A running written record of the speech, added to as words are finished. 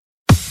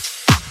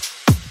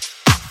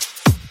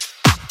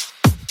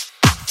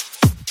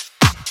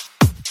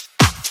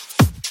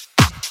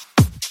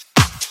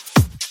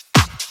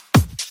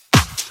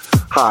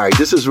Hi,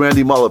 this is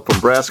Randy Mullet from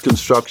Brass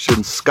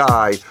Construction,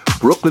 Sky,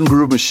 Brooklyn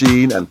Groove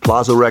Machine, and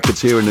Plaza Records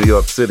here in New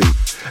York City.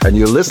 And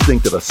you're listening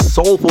to the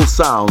soulful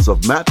sounds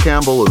of Matt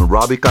Campbell and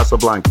Robbie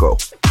Casablanco.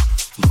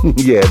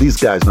 Yeah, these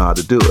guys know how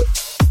to do it.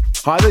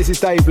 Hi, this is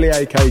Dave Lee,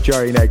 aka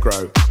Joey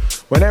Negro.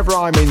 Whenever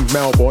I'm in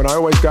Melbourne, I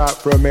always go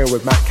out for a meal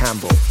with Matt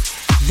Campbell.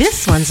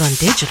 This one's on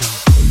digital.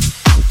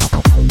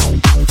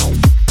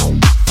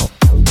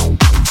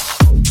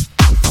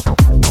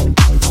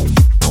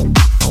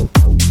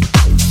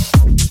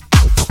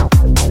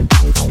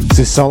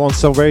 This is Soul on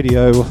Soul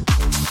Radio.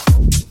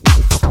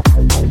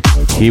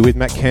 Here with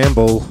Matt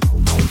Campbell.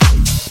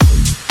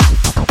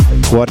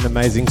 What an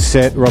amazing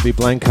set, Robbie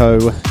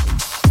Blanco.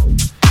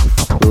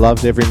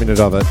 Loved every minute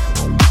of it.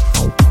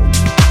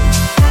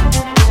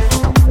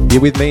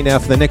 You're with me now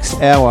for the next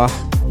hour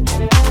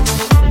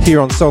here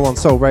on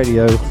Soul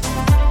Radio,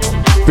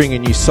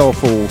 bringing you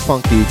soulful,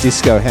 funky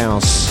disco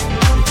house.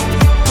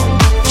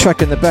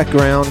 Track in the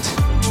background,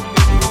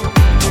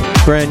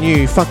 brand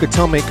new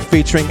Funkatomic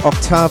featuring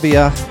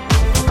Octavia.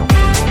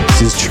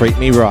 This is Treat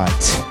Me Right.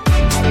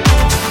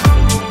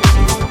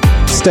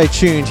 Stay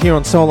tuned here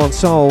on Soul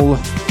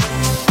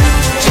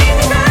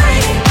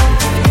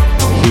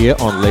here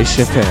on Leash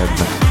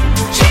FM.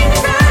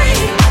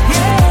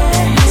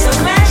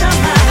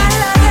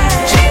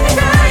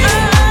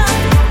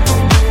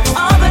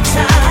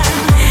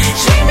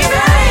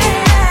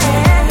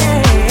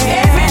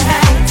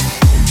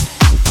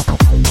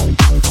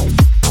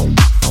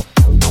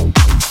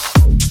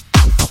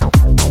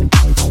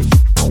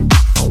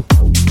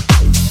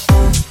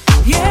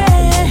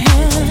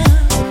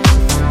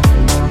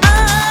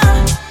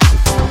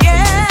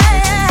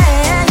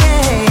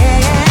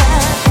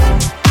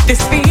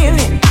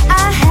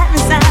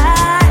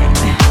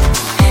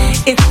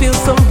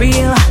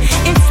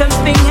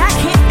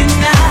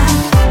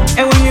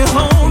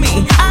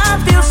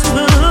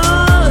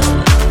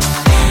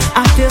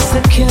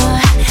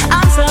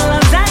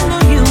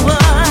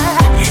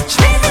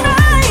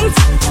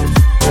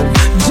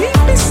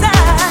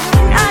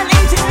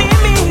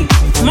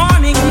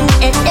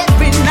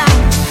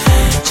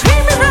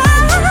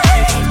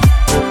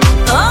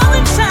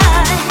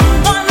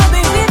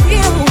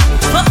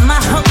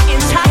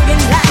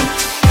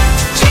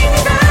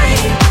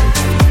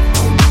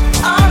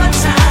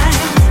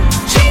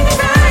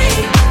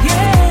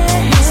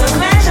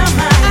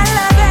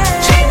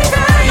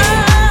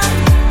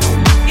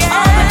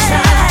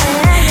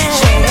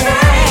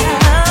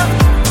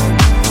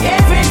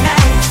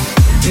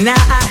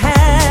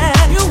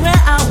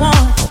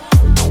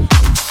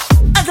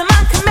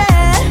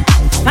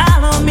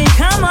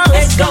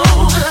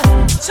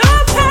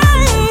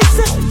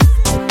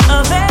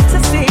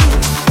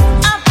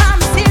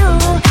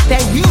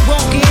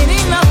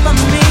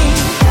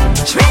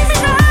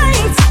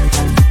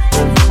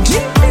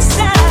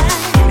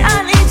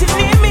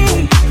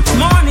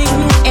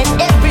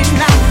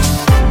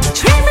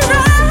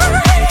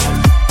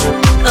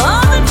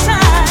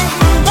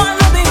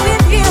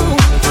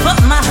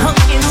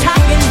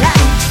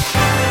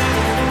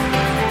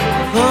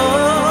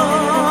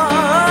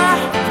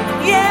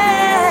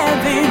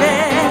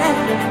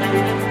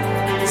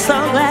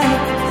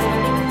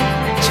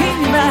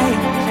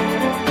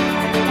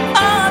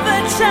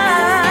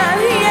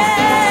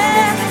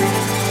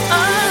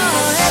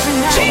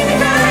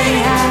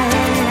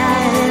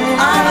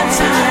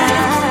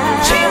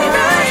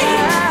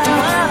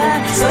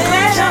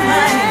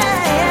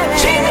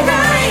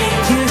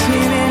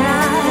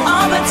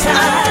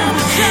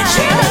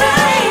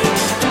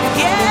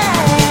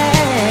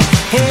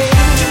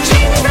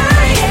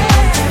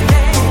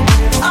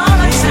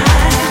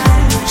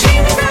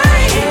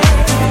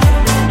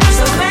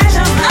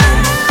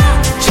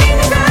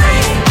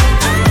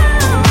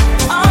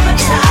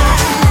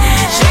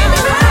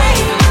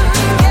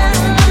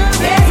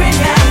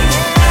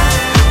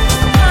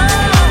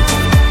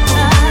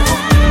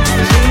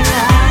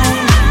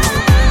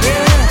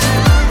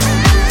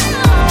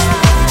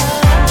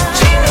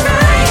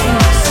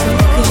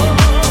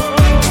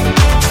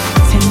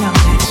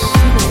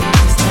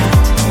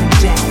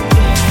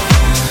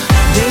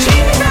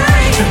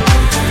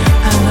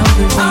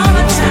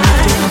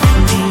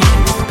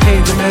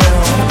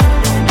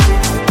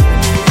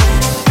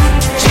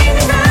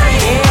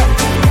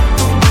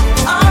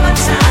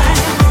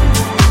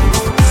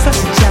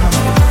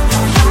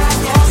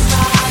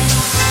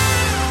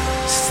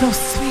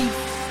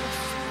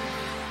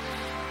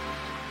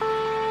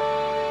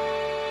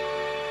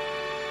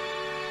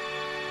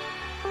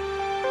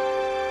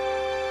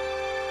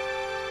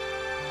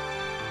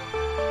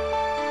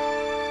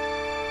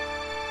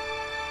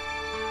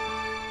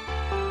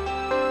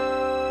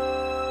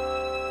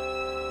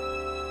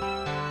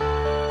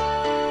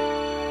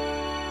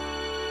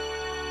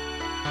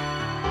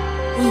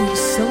 Ooh,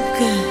 so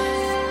good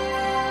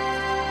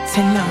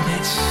to know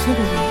that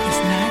chivalry is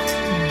not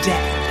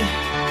dead.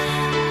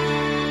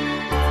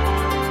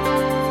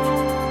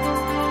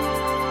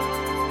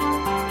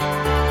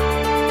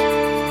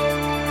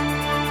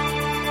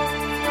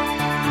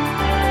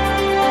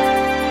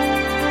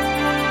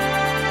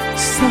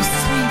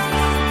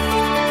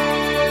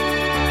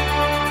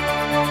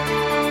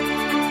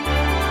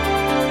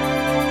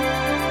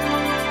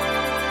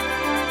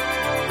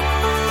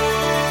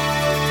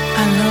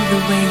 the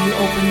way you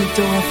open the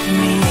door for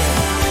me.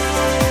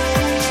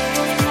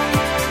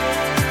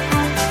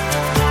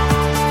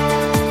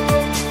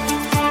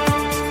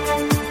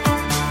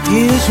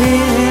 It's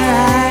really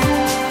right,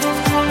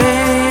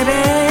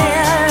 baby,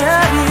 I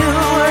love you.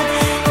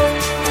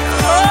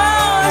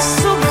 Oh, it's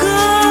so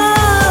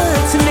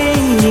good to me,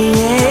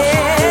 yeah.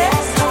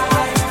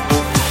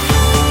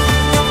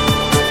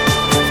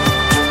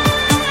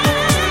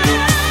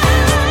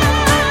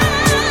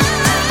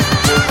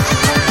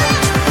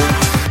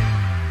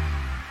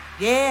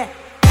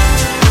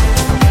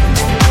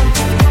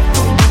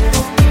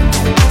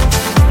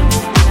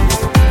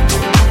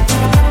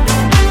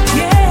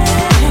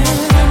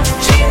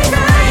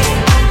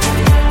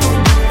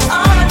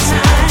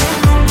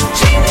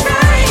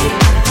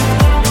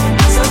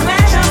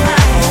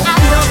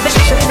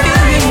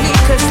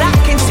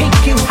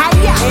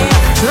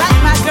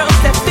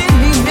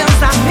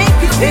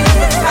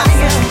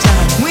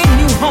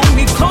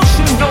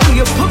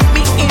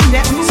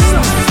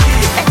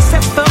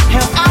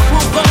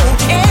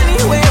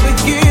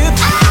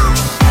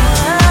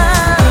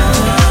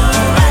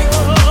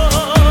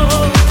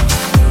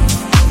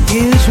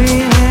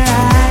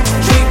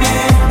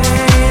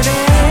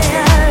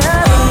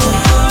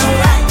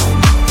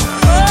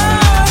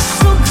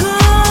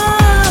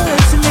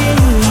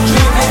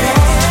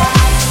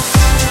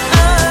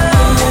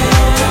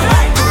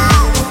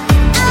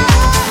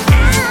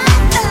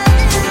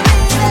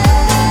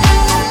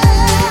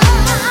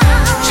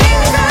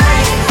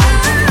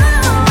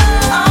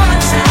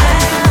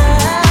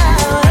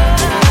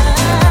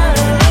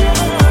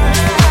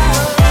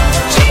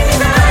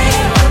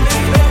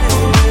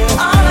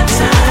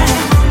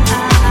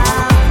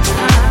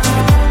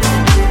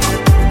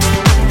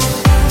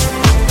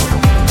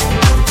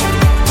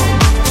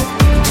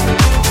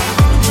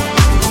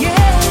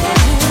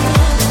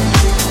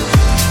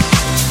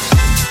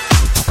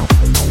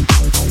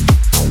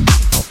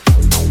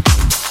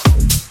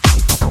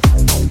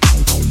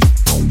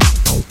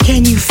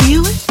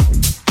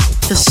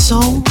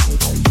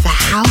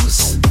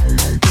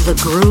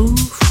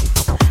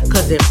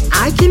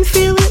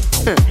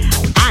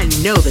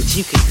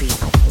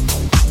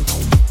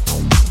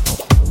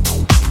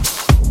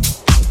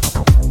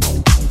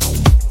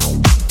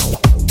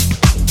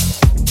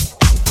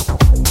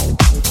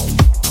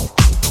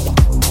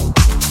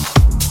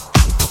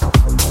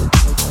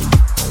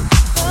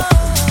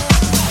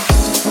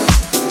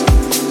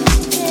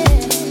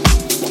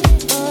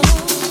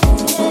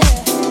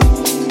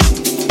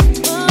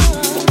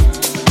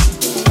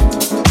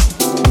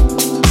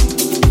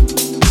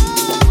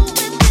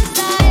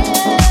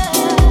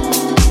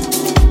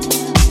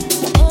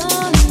 Oh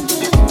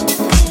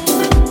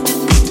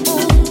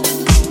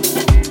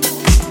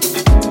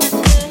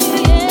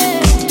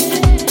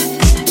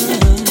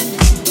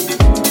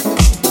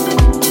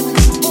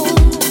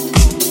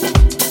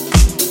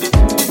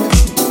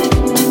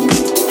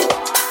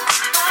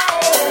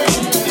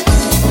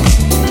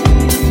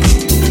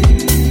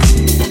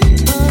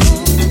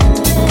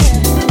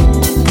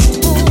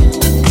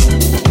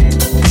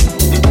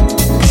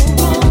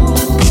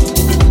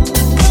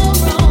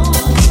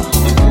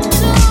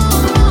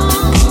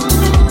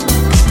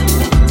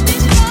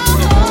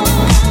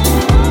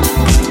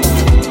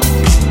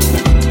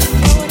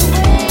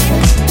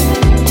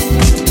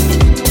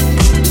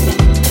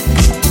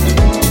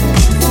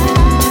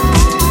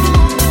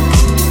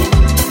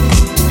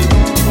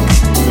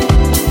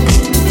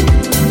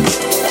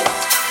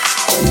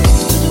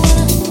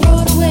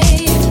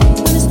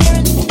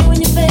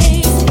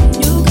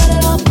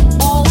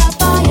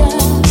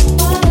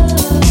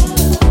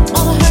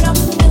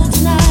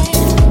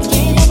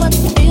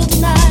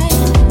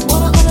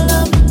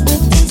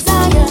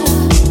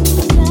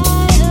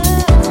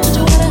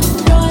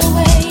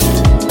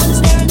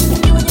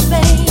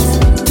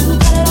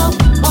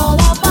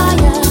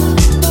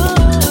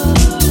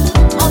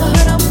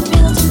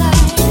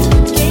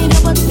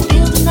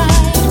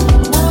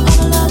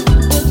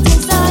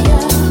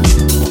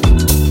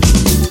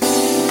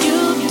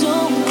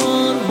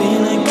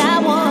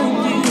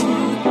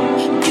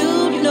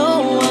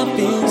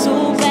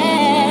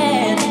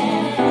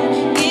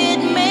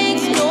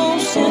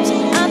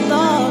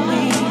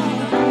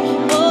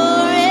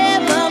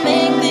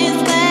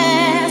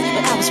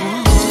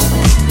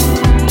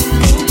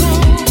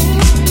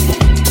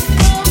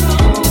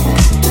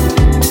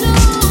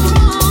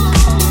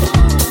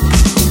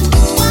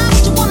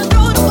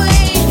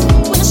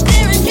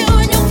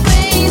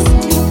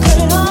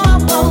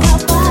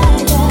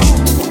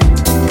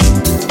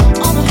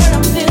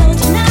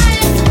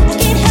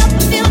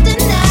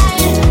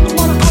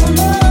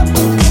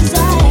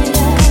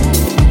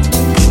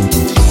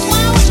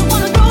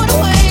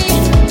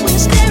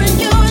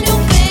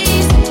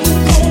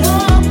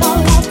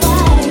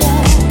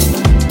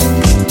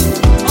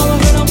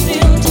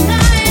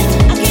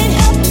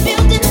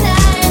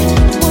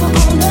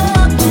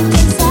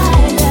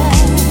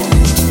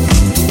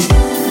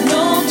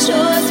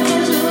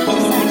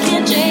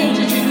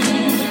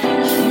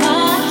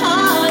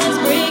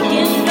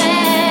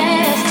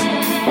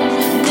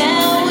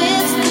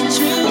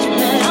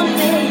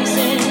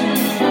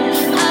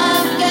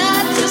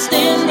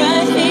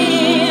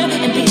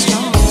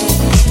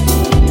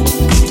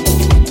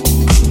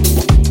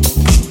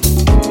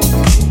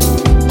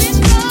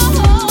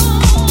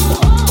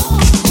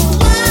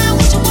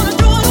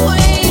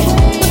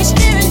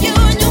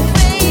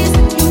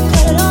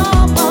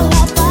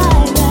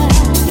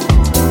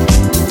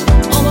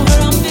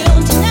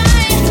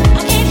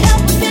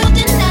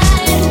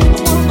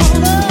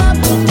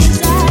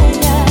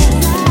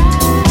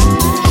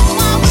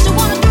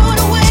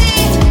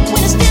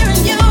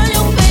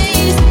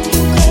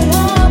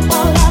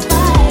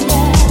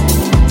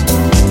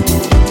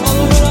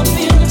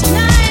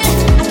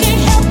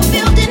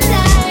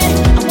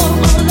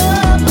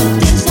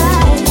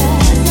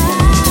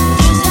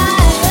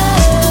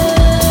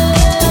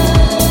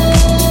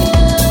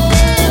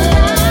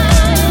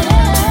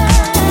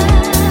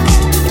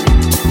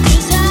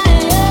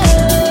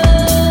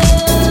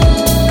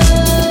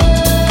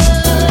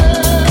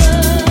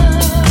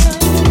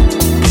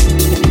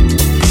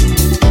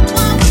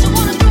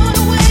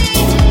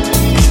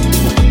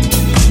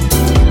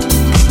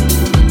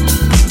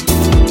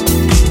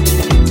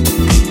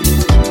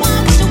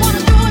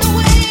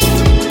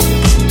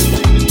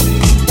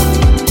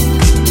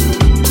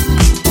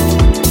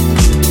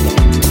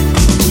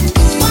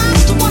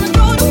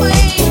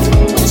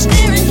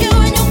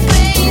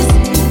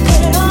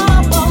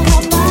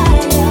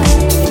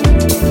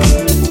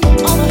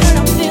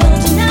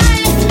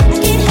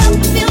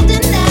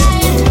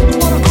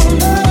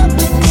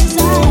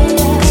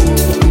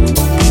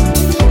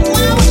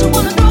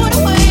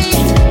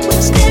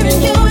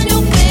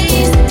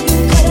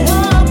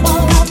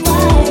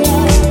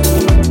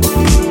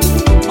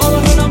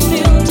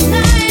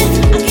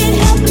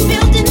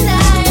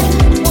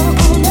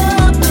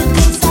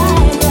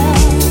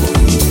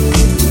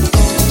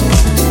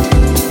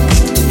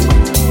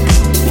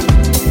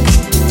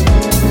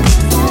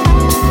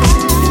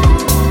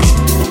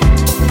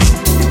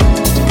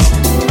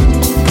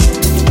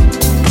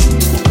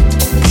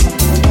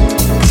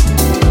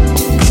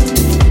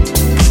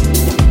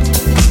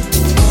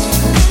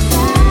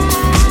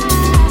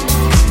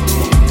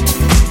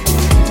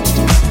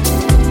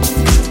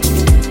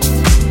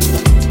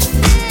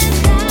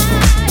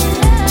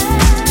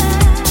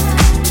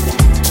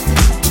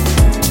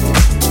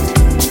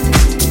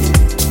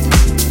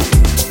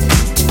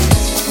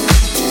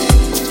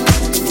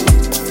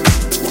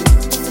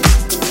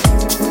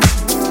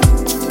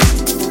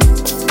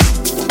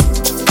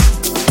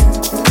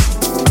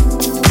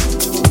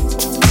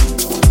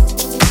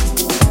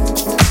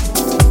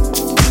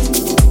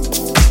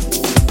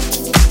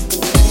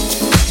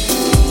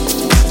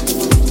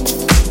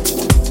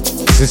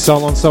This is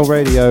Soul on Soul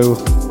Radio.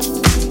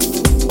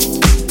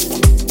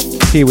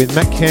 Here with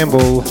Matt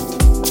Campbell.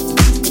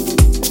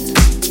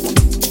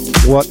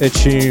 What a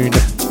tune.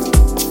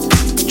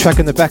 Track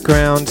in the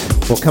background,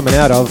 or coming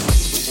out of,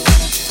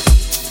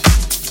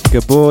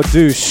 Gabor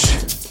Deutsch,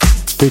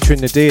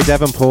 featuring Natasha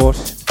Davenport.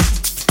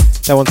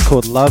 That one's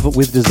called Love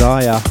with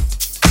Desire.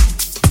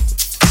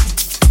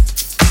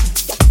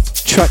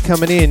 Track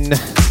coming in,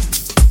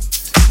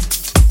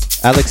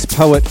 Alex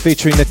Poet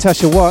featuring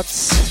Natasha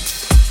Watts.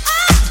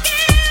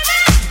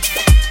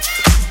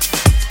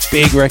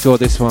 Big record,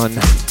 this one.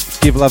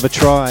 Give Love a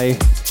Try.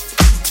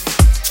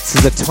 This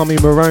is a Tommy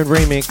Marone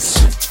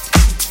remix.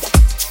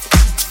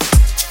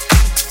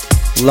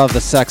 Love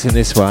the sax in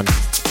this one.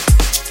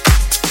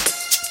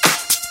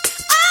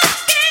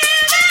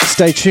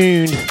 Stay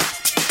tuned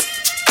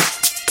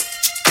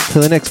for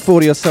the next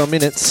 40 or so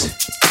minutes,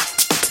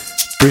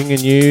 bringing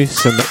you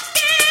some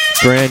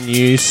brand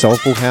new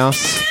soulful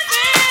house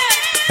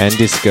and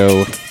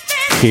disco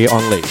here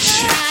on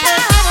Leash.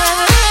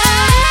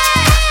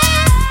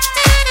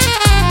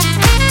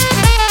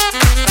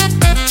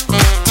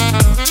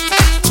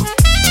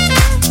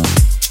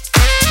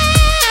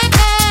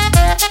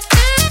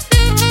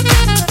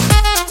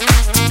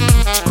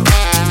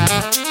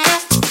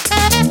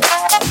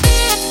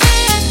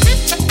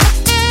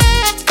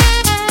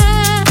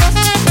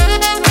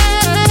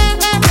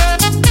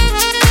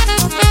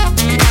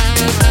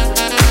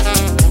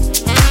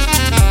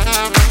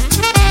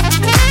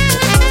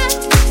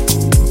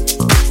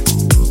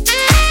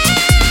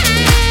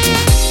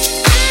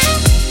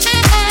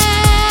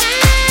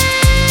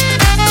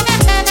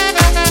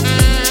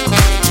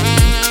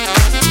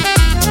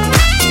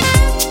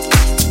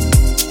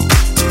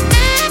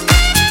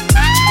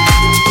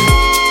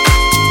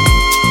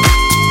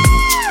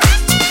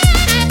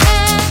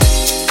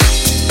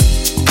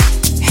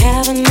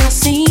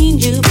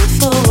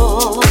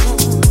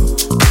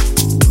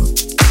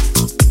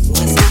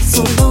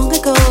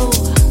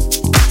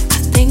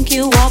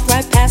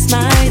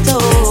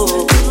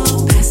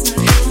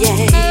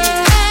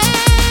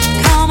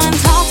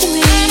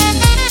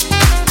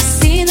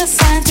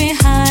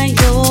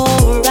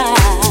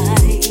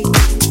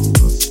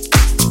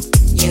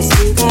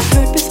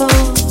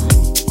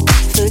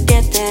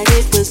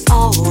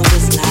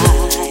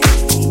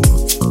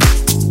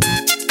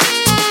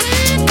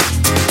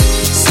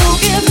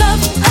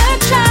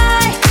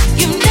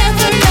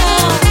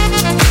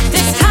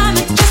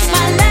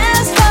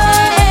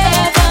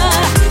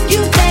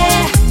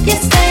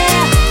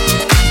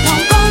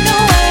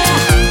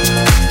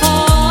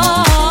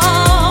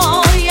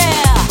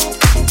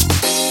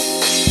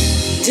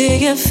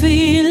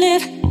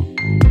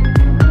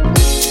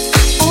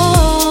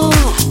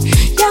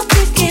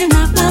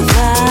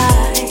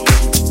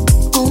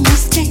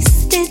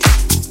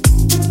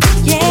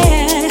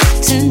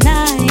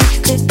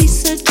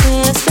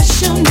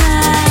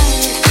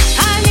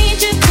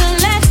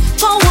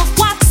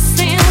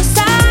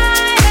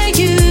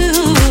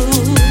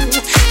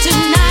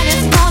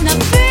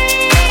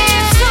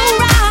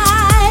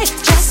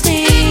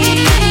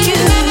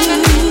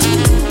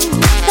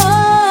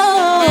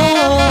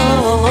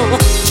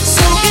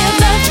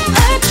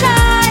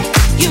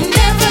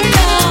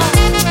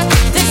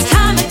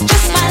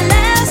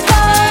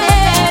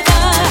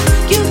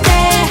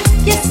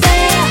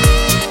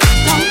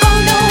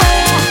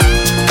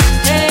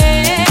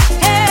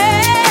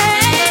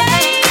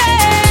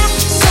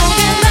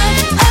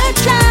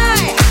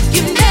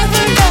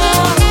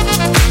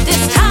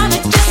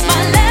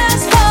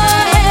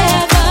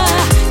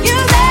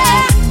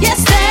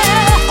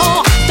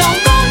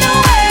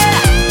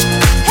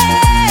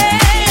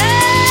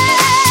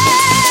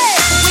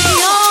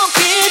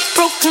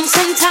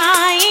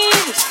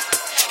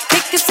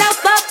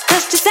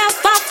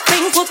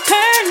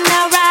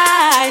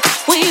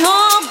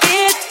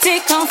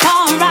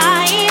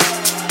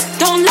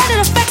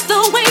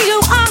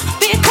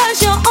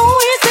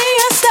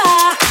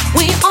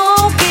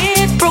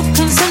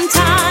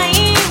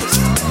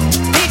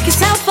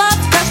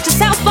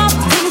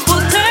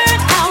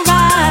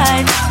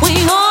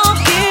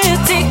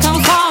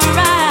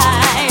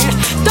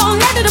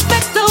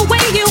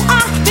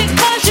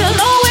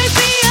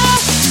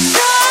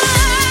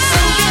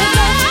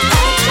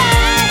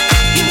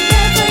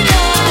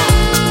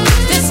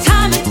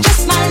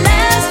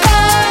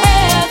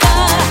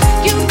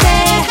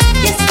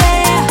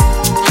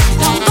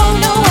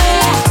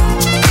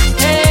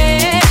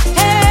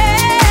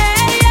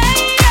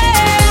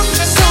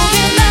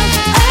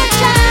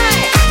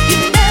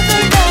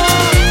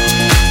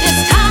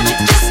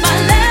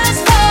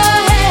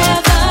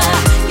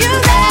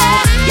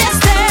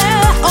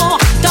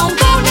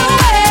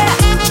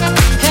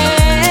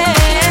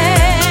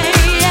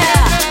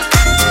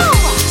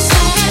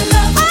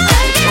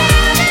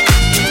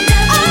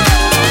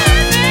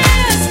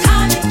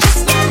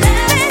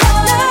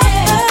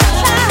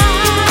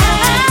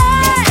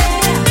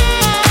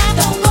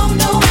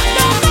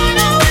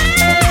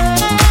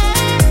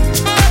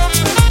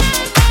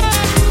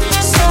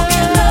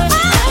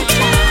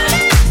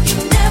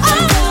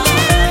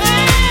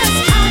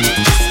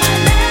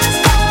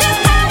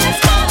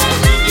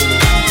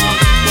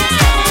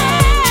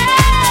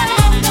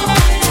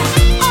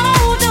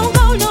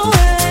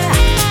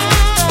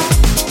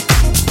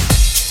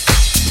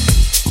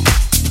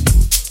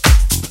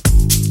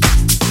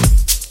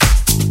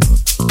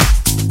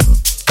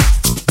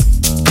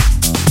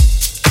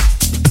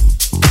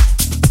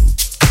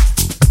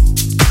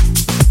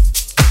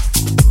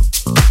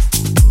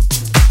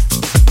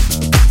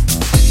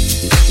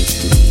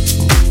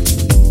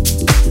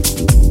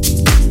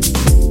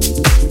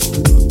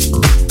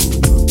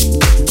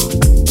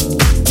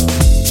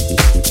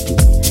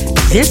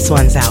 This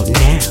one's out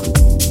now.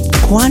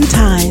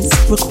 Quantize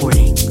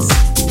Recordings.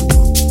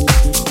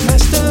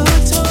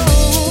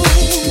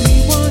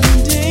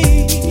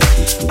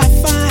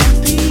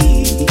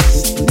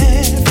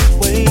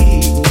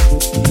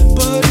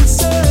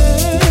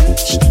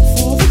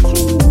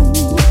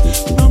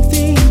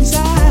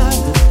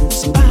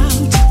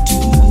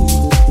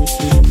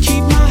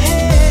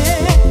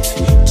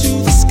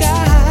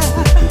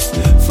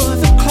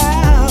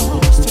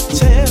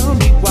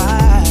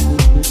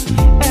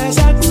 As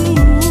I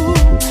grew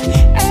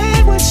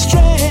and with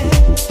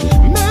strength,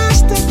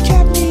 master.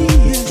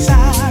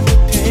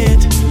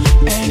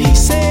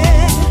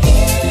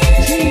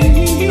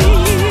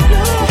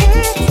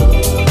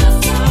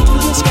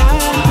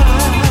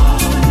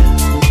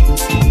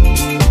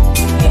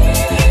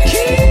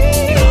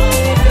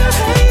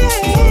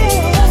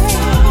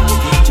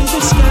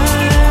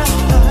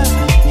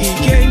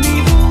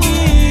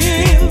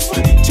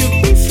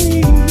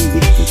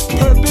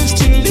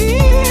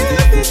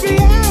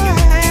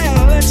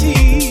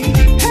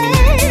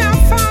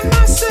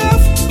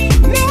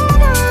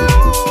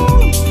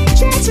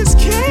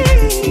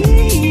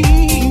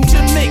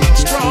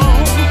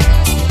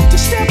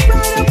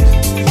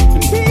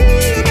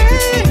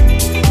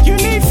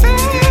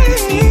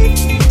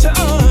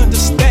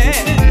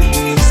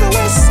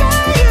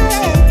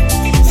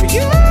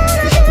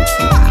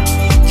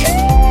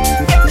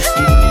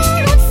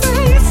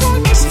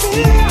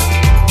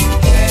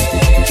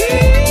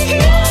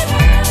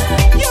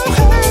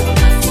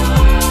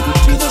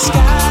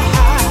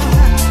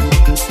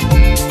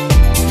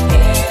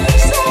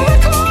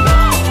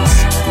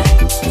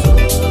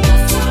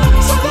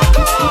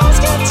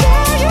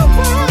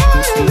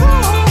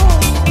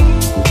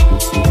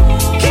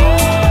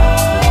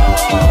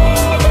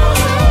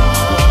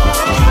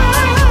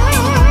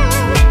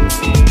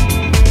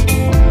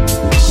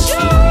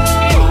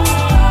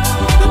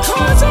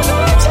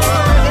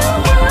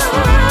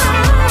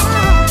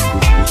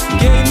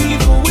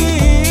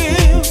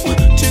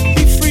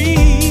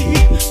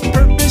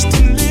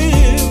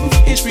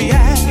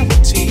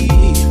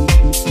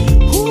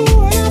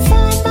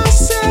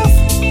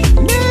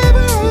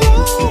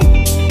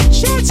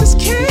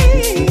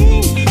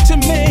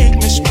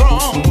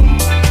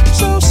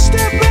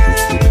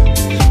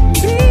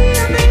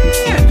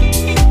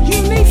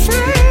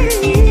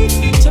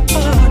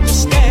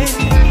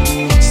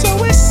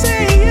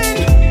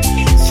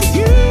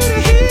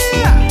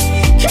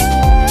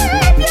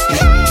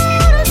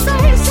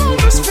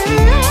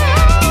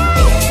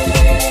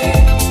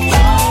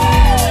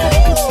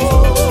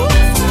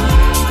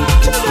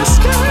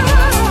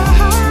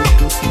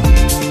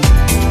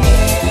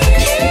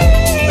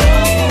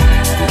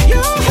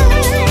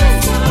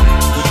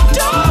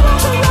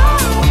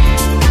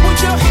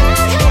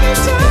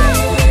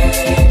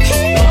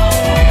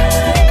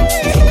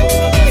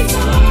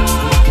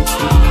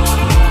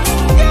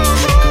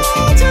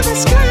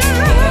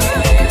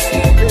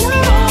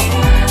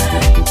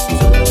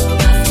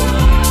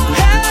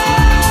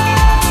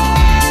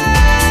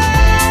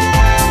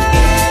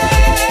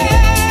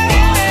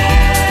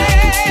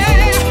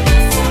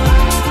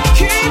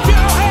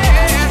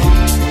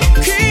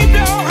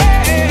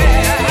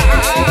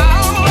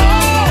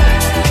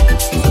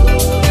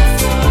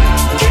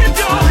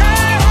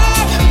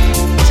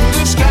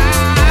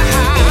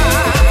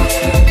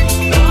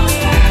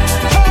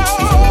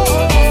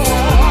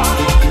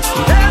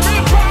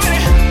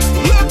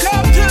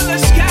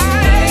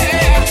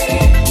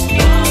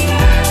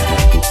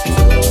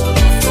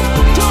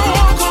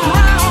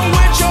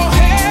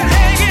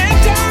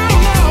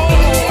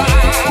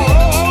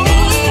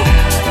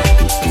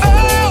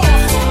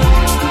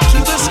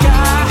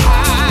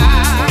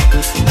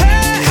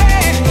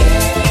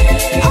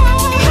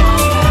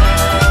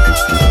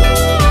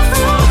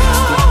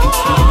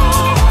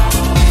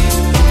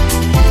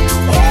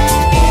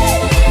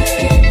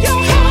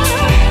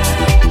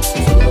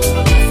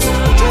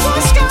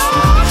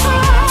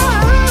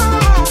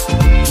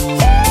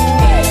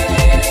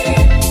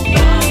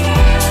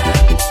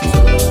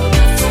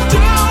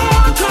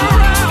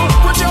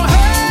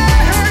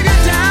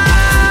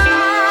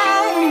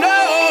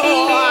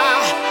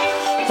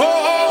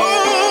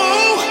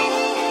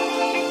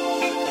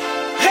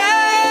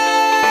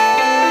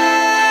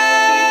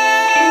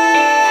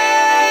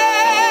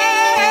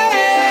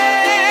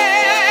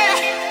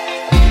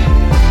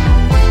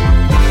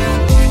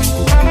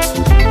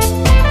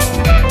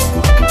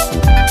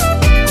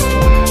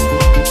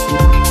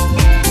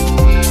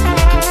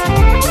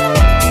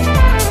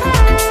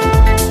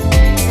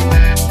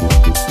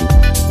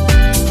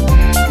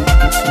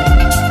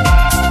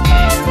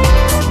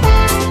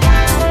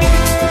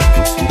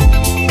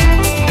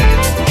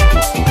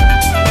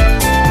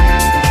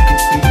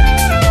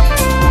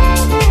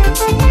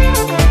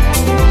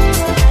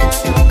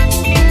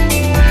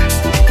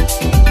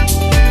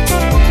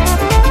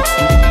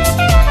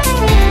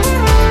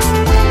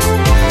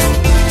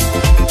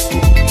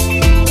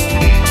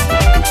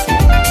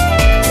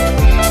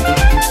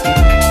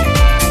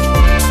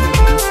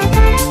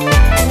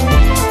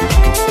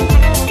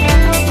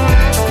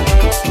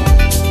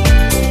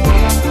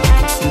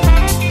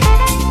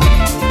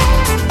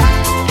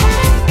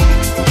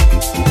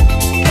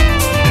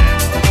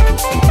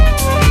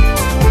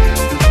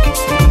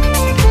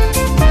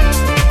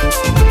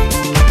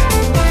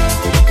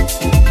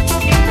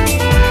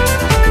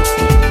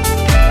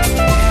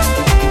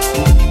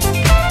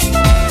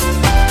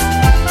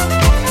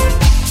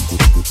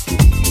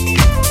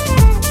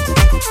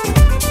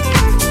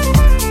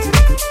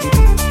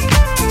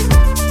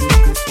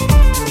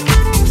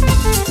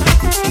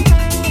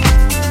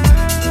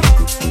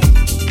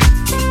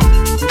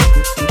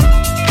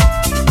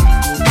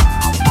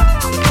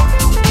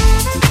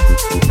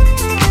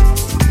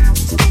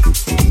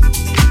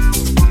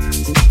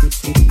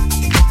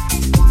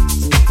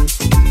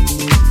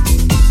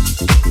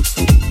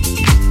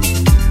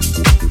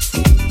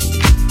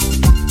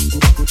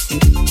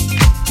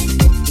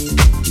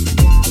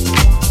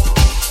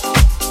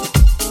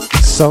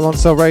 Soul on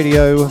Soul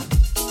Radio.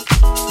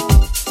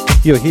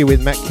 You're here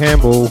with Matt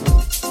Campbell.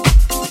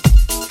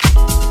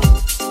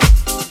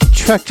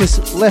 Track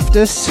just left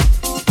us.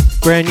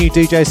 Brand new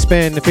DJ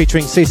Spen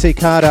featuring CC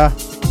Carter.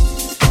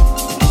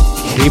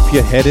 Keep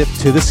your head up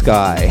to the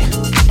sky.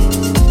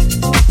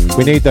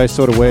 We need those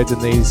sort of words in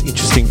these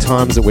interesting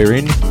times that we're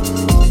in.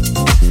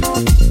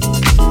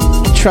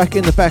 Track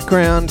in the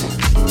background.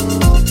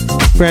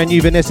 Brand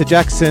new Venessa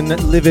Jackson,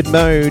 Livid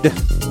Mode.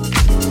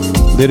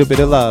 Little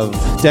bit of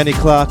love. Danny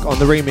Clark on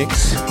the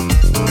remix.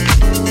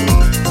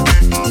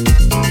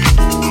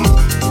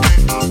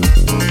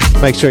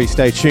 Make sure you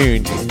stay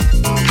tuned.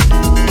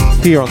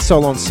 Here on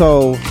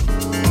Soul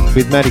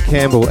with Matty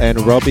Campbell and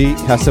Robbie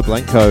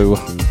Casablanco.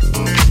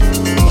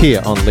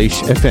 Here on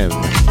Leash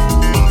FM.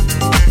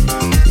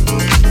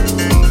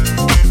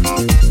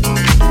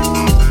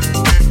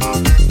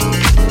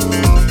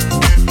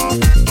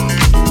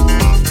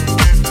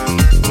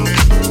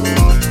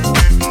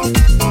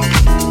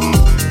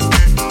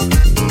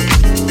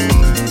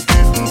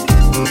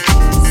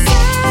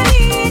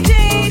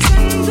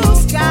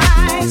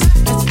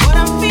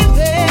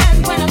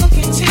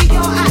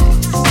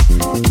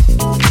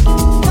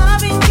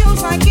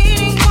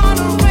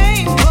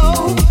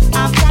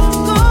 I've got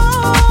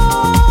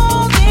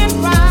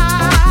golden bright.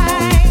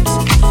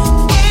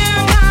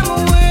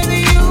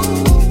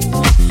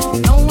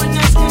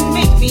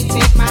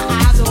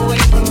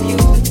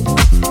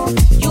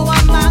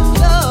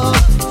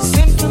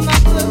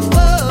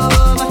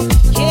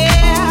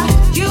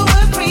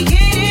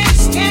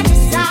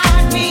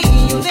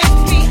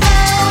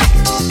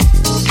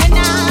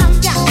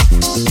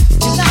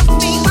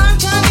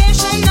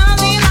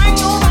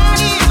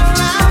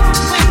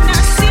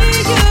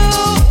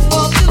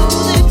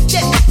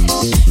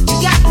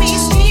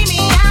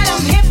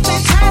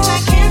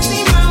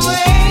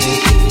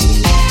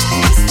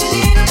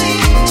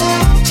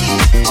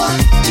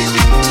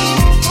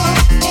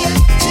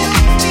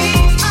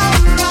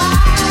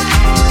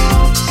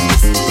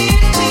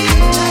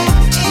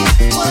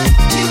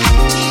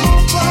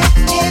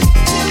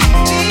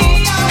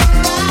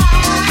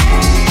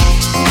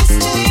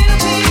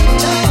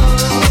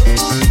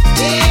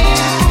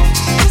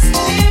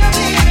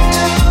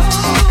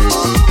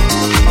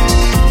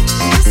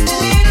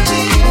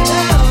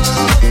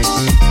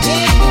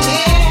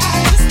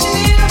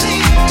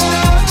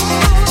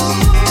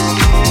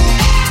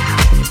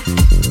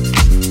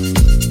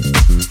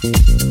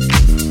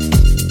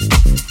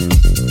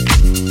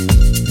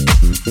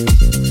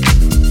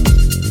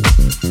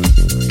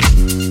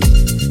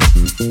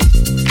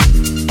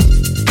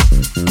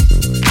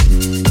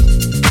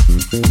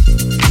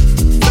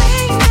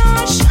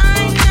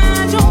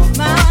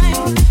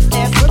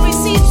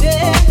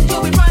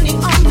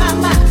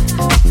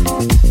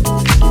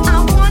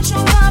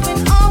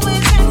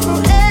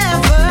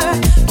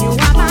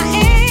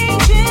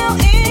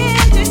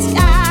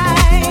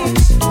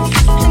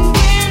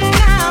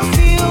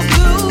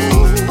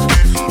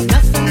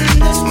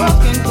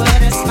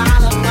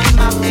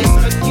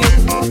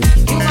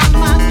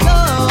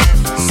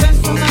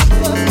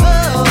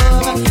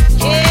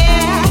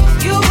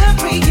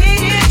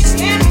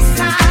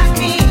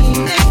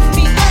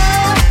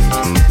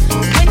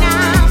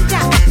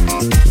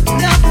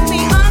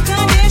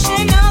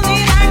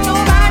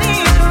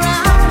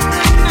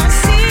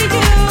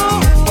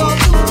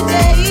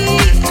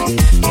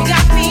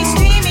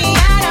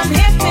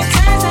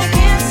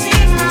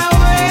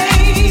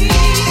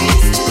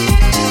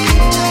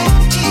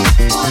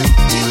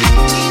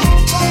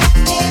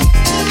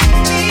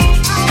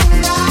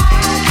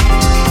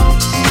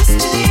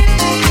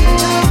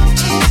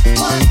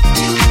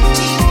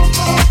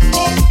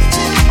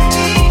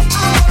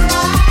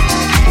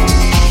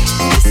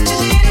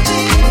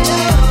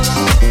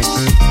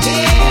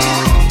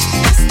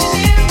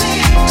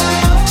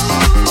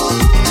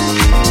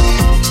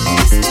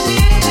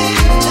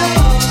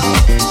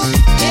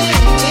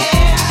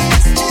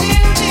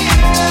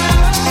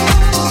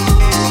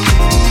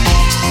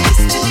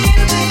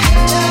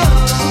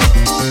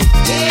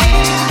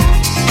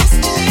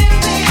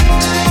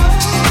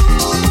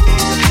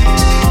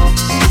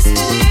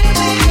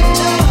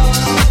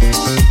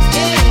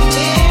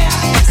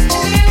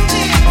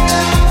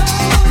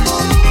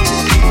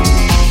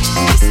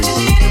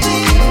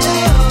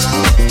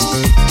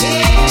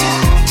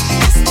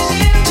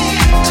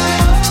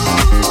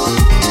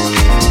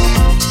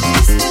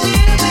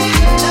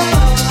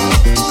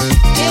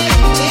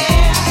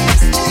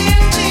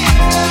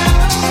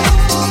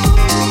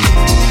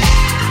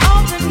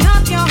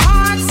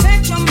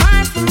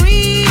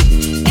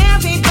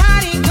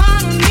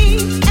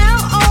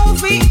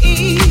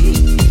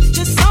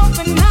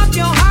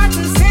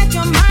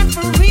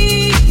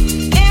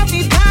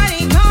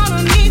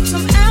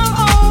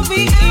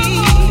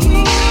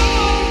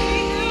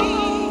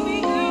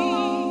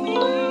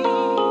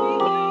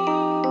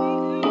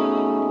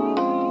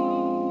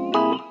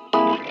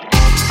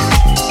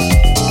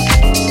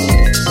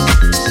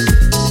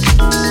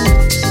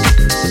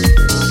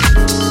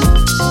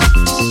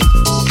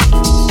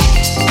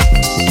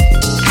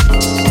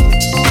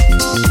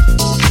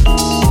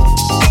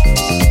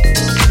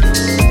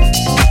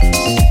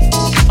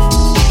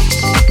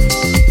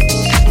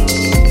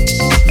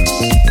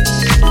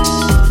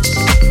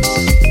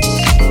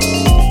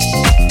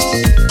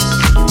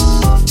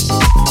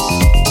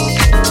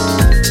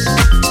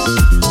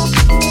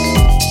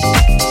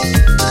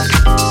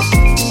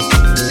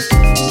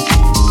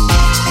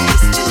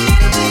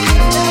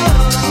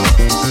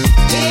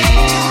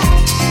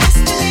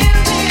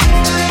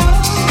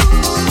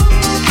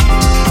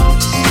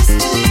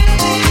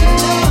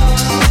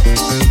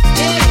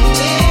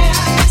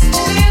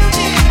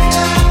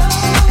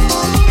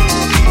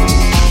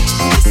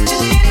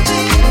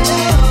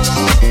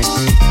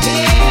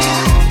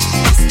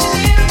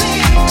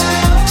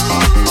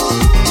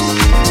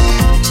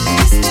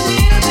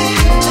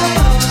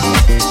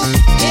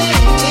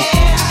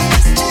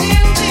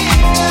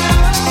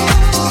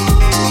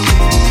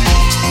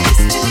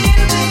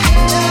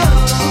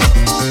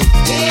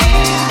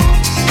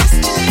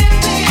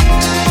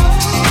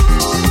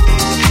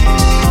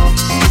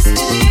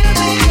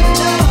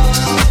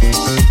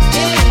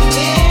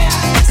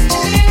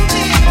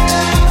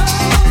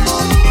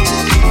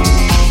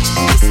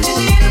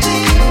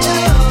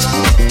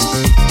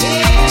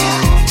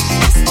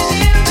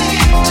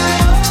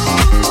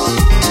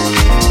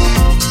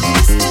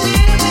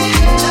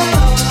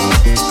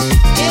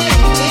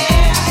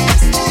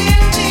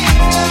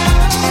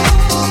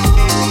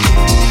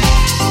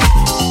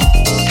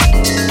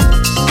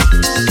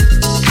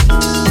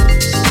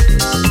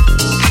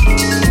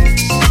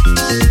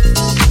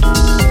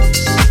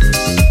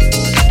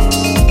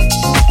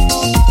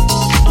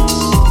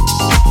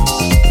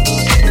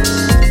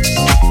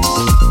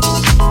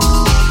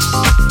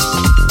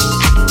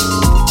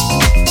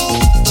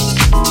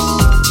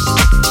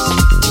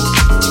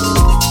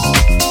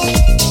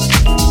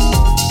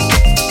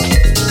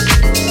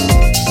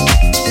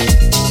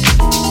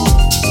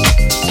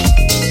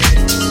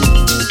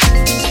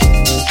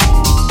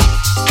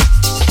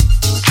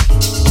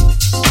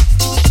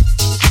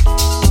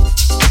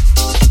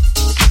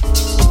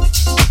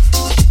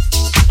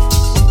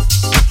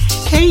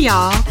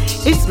 y'all.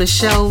 It's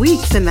Michelle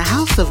Weeks in the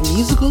House of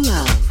Musical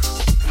Love.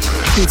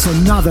 It's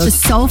another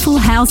Soulful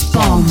House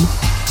bomb.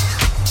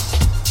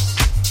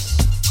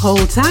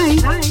 Hold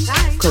tight,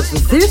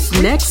 because this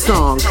next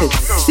song could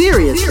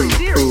seriously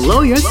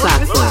blow your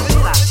socks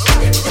off.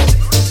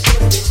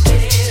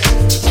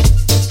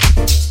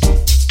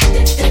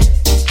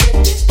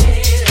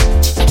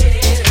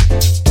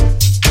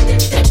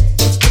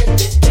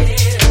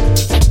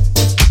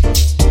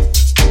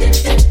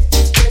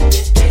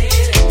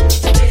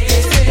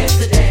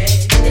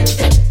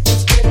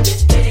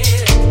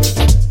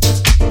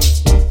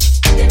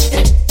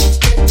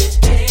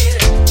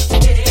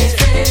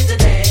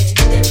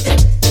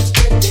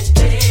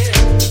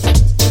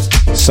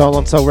 Soul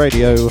on Soul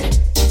Radio.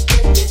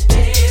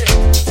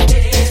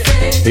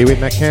 Here with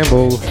Matt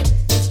Campbell.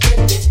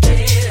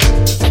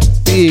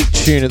 Big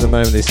tune at the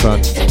moment, this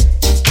one.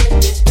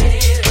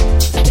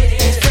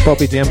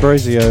 Bobby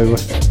D'Ambrosio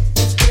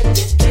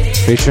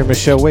featuring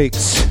Michelle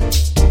Weeks.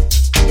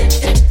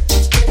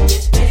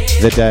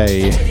 The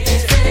Day.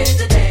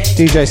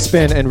 DJ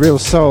Spen and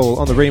Reelsoul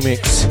on the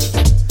remix.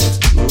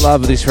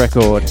 Love this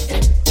record.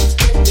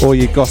 All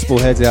you gospel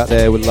heads out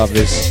there would love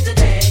this.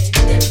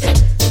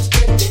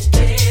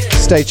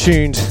 Stay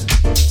tuned.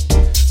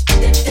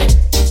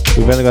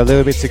 We've only got a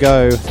little bit to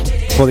go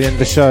before the end of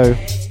the show.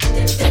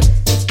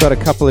 Got a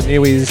couple of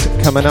newies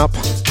coming up.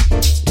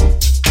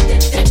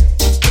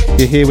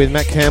 You're here with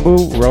Matt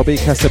Campbell, Robbie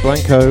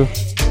Casablanco.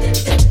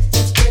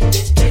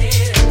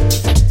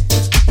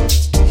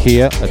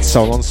 Here at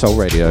Soul on Soul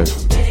Radio.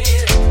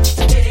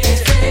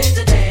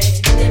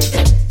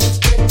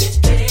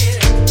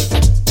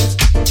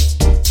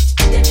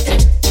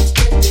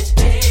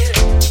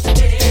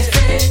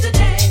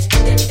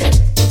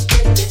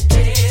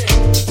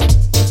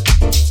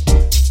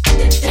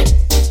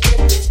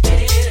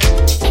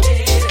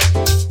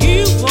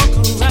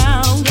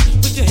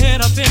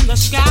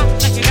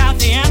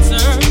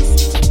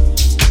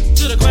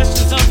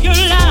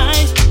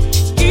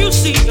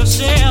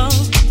 Yourself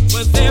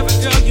with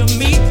every girl you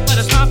meet, but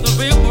it's not the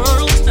real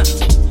world.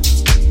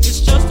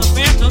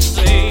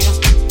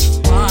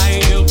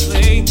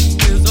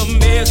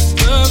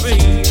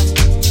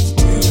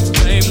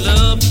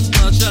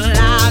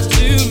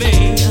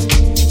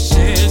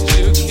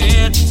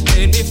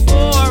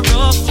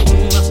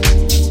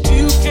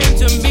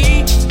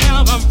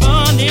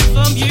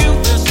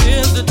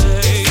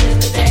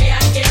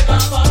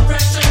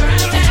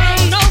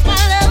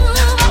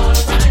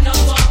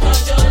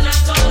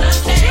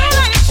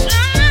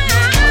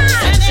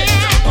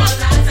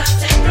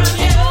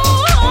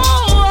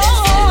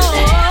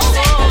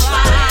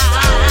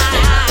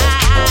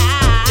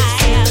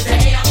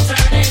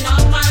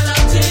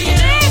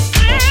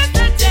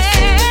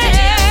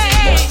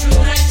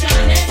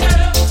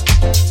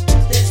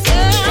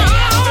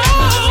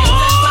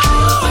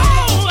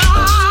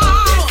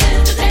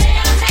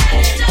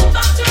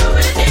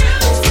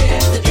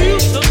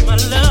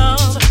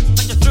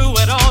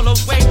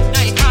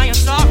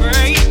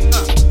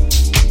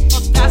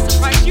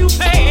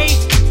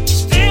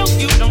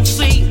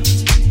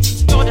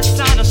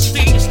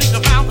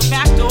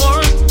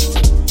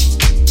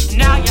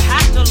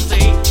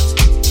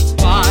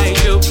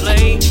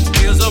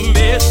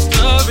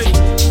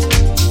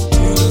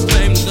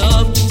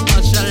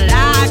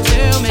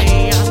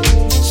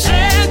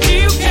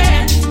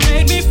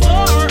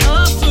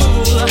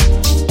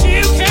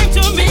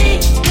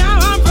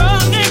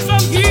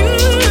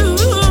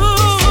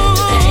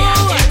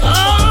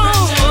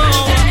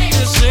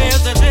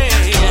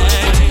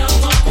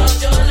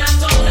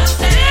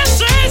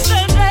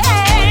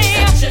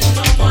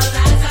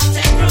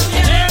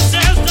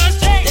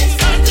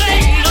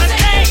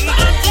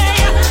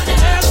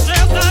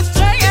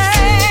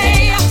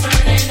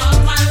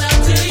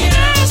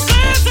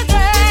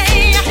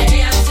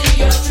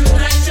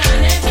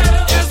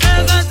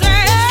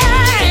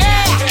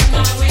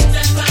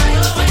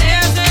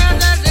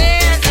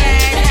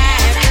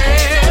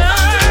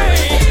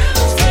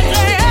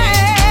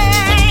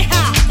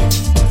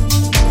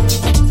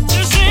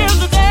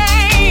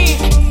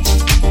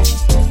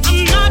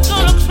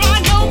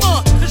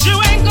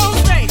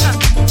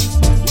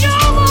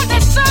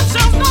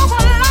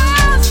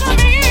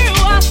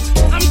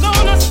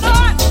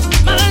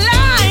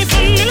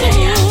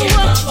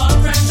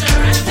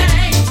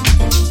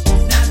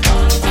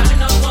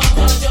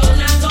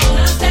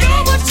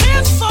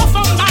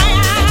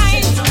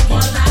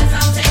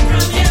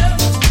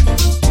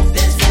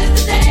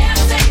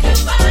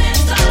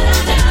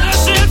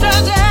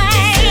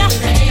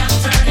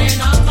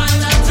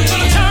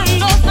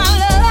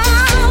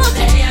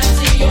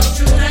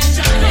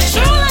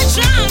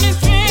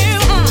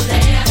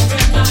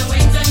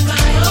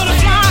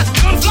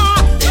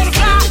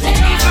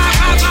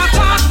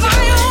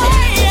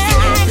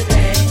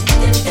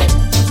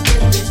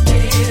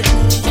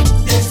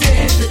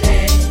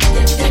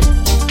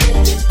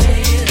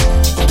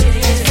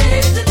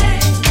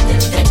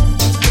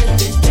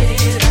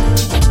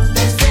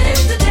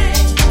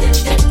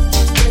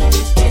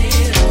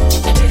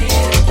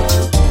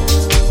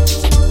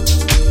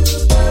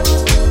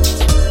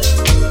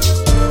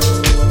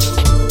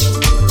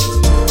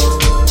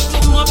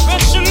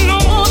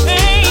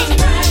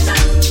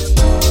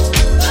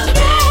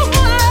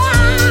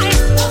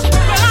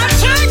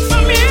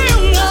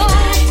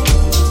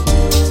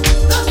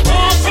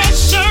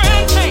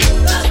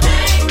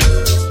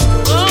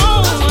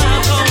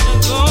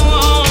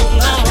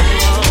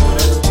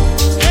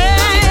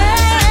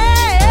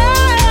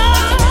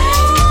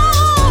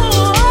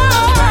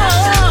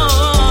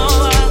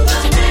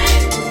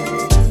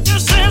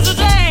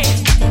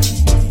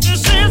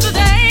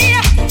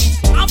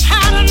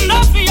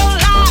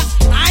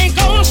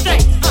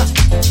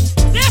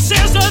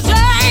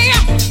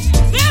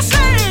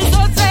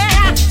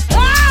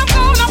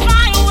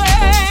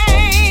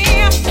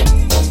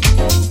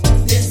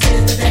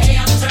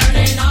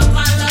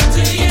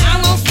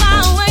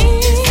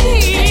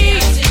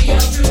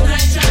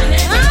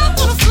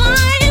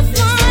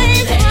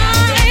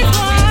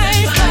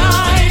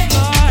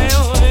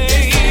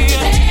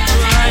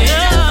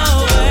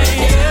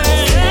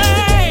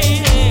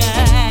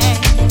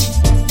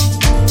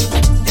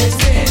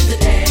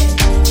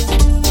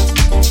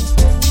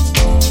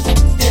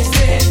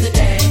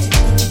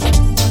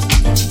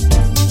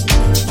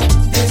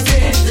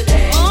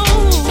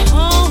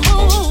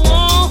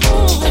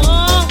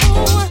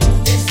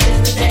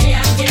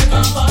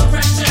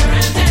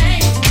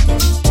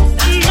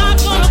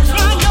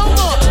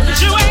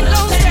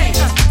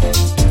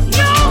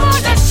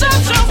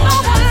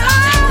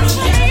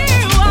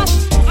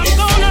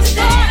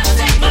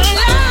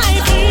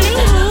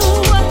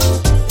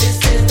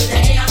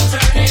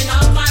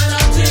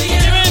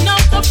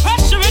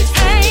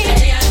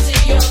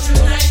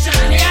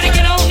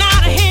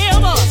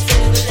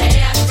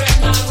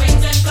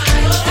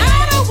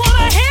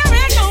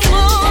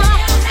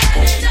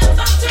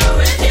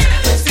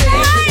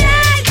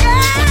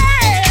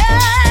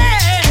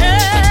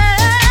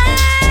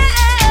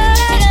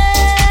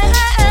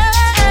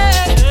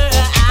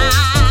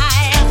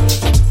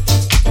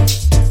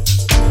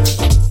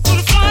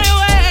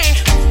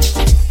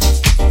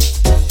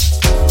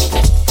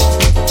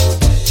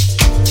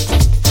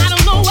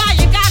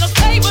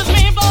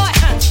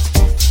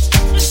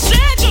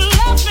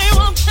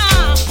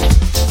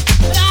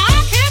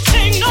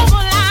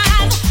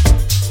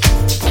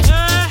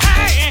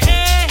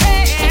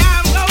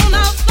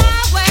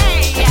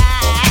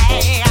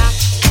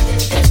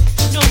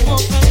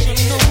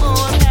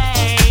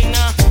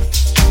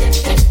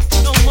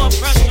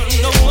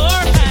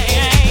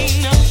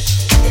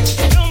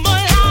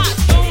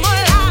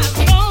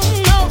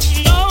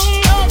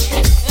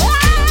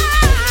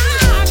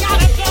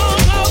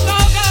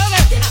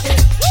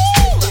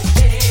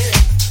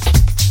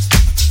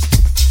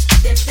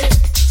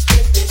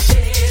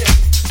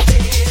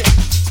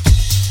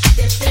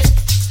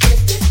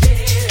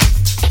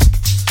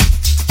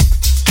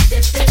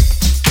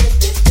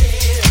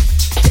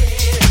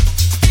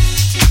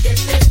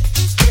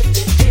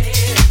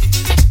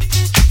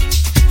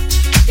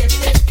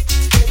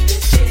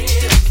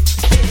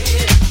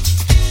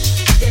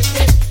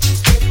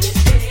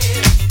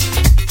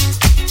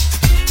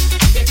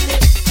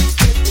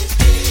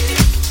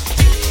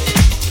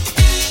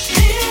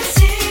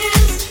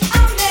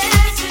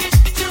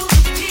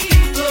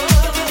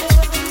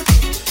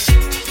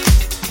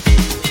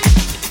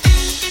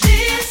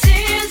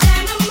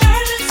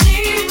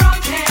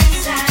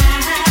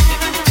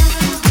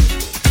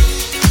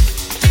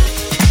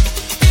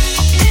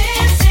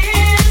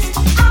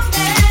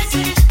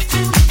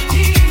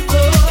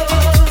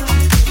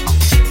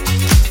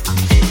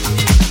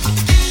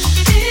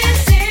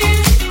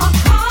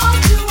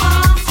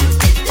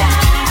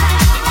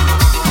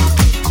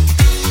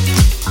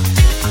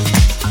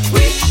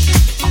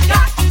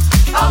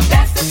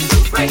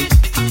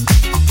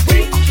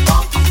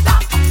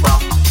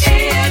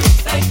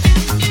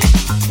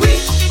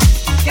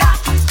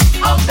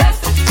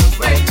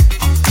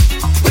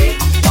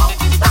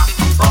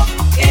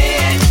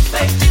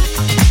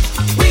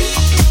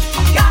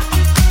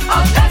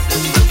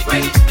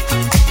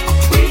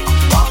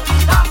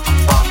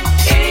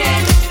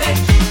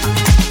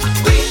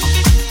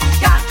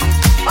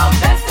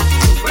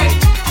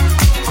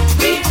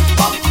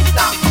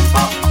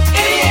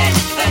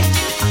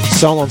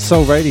 Soul on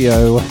Soul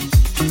Radio.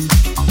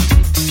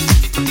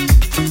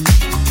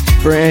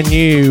 Brand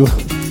new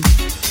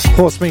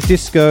Horsemeat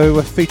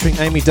Disco featuring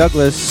Amy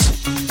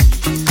Douglas.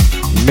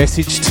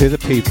 Message to the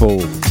People.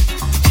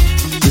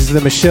 This is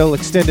the Michelle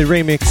extended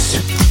remix.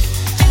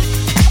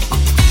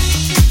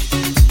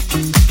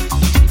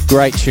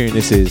 Great tune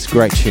this is,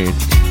 great tune.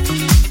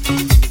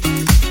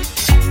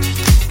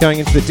 Going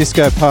into the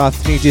disco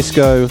path, new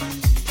disco.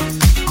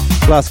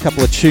 Last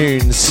couple of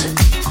tunes.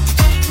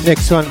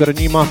 Next one, got a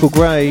new Michael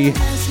Gray.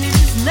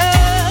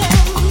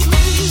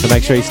 So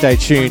make sure you stay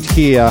tuned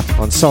here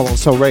on Soul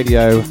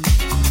Radio.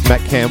 Matt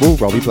Campbell,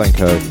 Robbie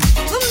Blanco.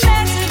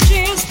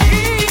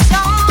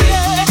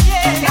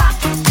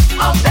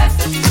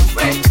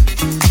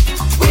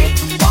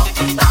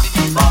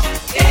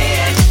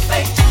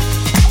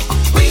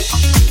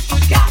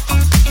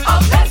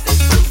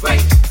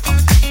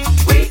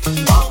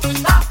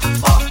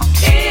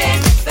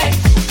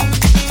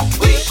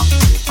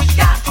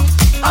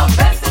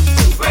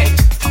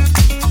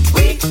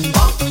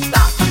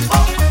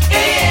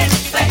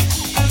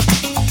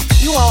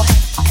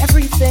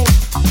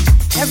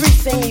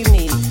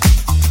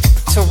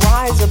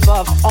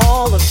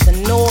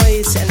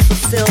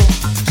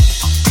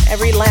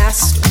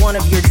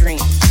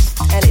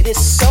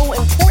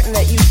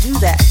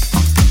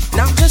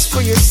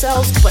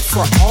 But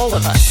for all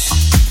of us,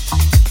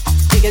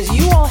 because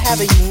you all have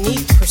a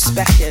unique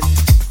perspective,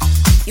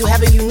 you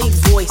have a unique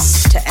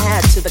voice to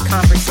add to the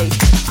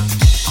conversation.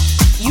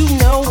 You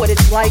know what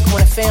it's like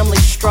when a family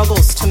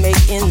struggles to make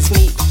ends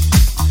meet.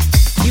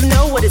 You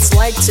know what it's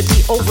like to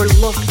be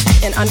overlooked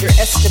and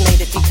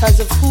underestimated because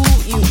of who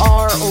you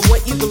are or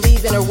what you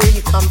believe in or where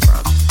you come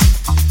from.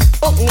 The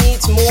world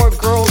needs more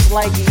girls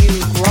like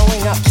you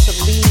growing up to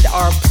lead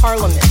our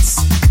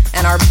parliaments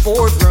and our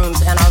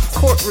boardrooms and our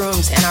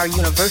courtrooms and our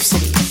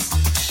universities.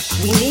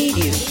 We need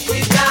you.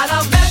 We've got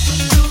a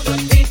message to the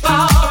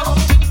people.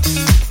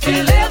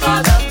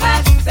 Deliver the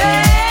message.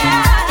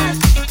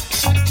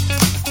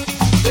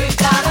 We've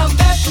got a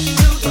message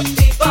to the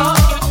people.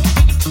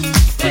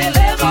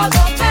 Deliver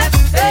the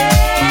message.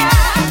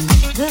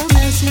 The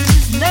message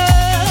is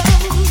love.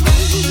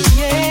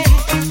 Yeah.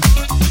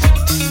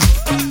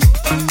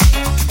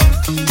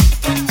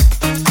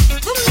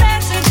 The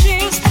message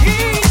is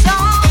peace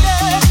on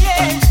earth.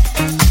 Yeah.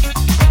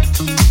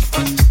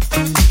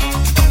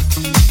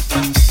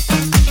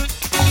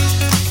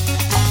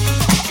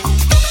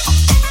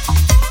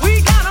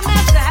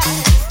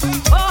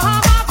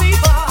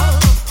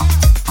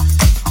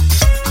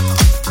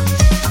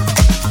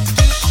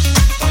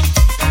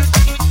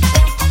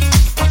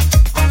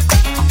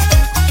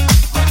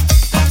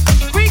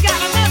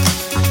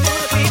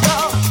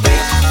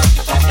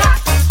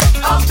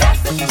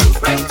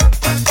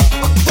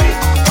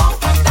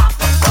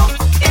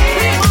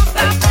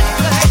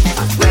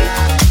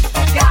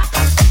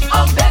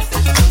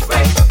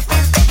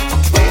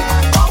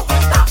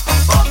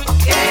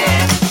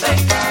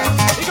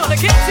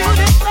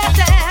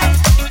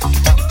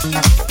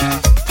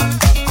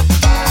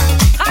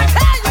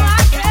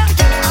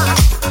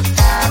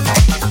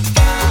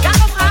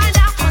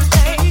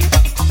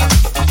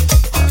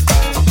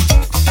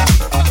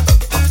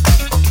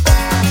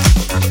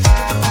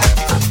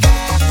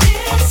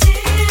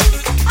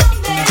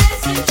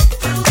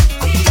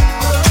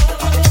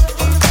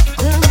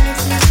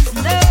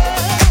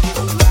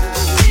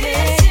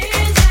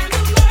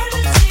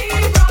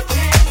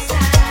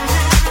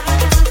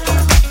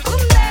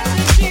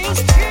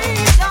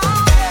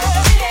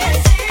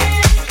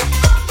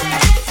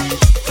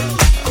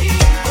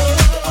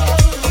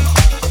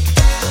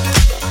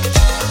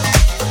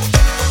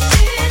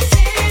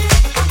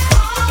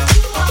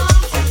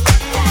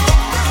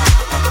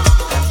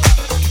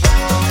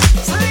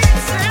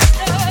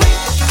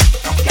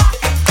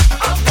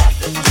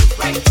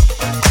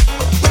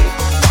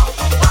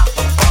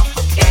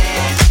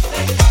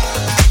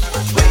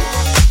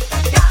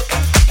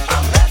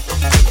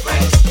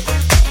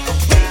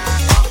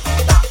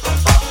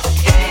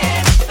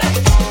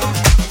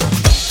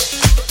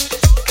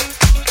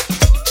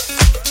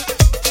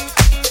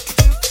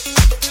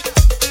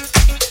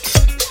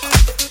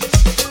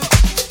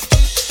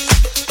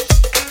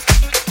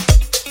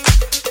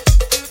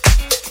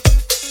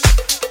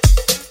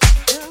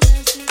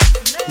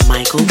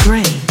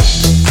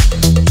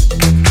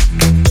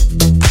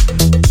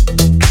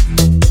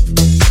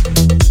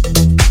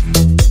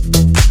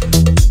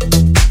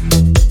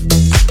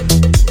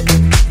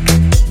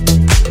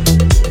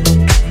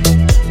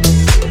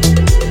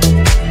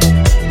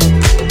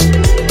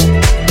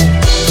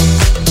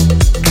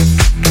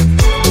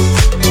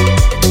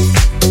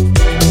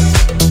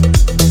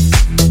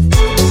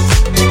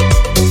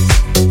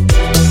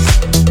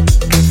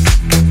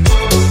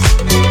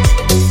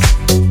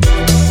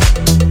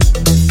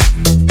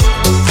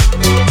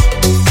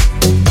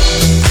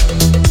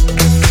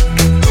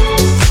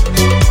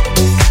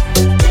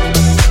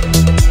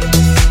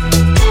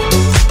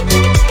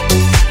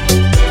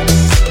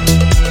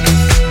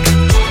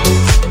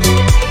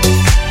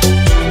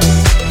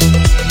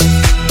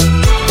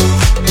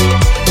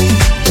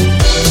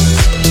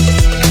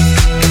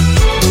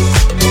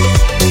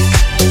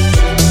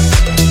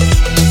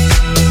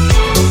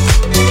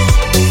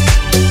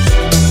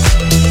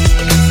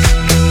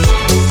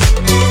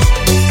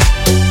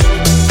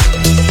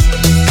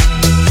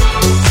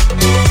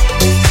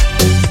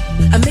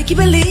 you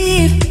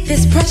believe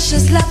this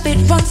precious love, it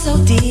runs so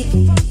deep.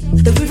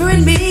 The river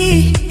in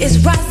me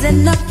is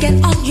rising up,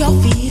 get on your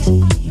feet.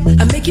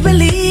 I make you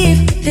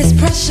believe this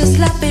precious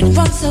love, it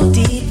runs so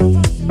deep.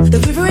 The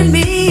river in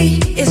me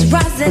is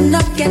rising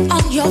up, get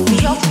on your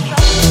feet.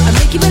 I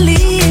make you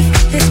believe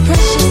this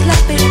precious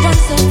love, it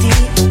runs so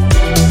deep.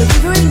 The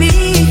river in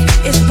me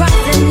is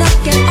rising up,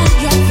 get on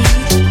your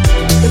feet.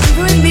 The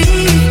river in me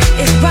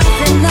is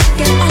rising up,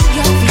 get on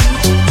your feet.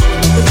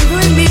 The river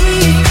in me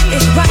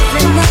is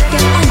rising up,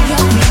 get on your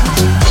feet.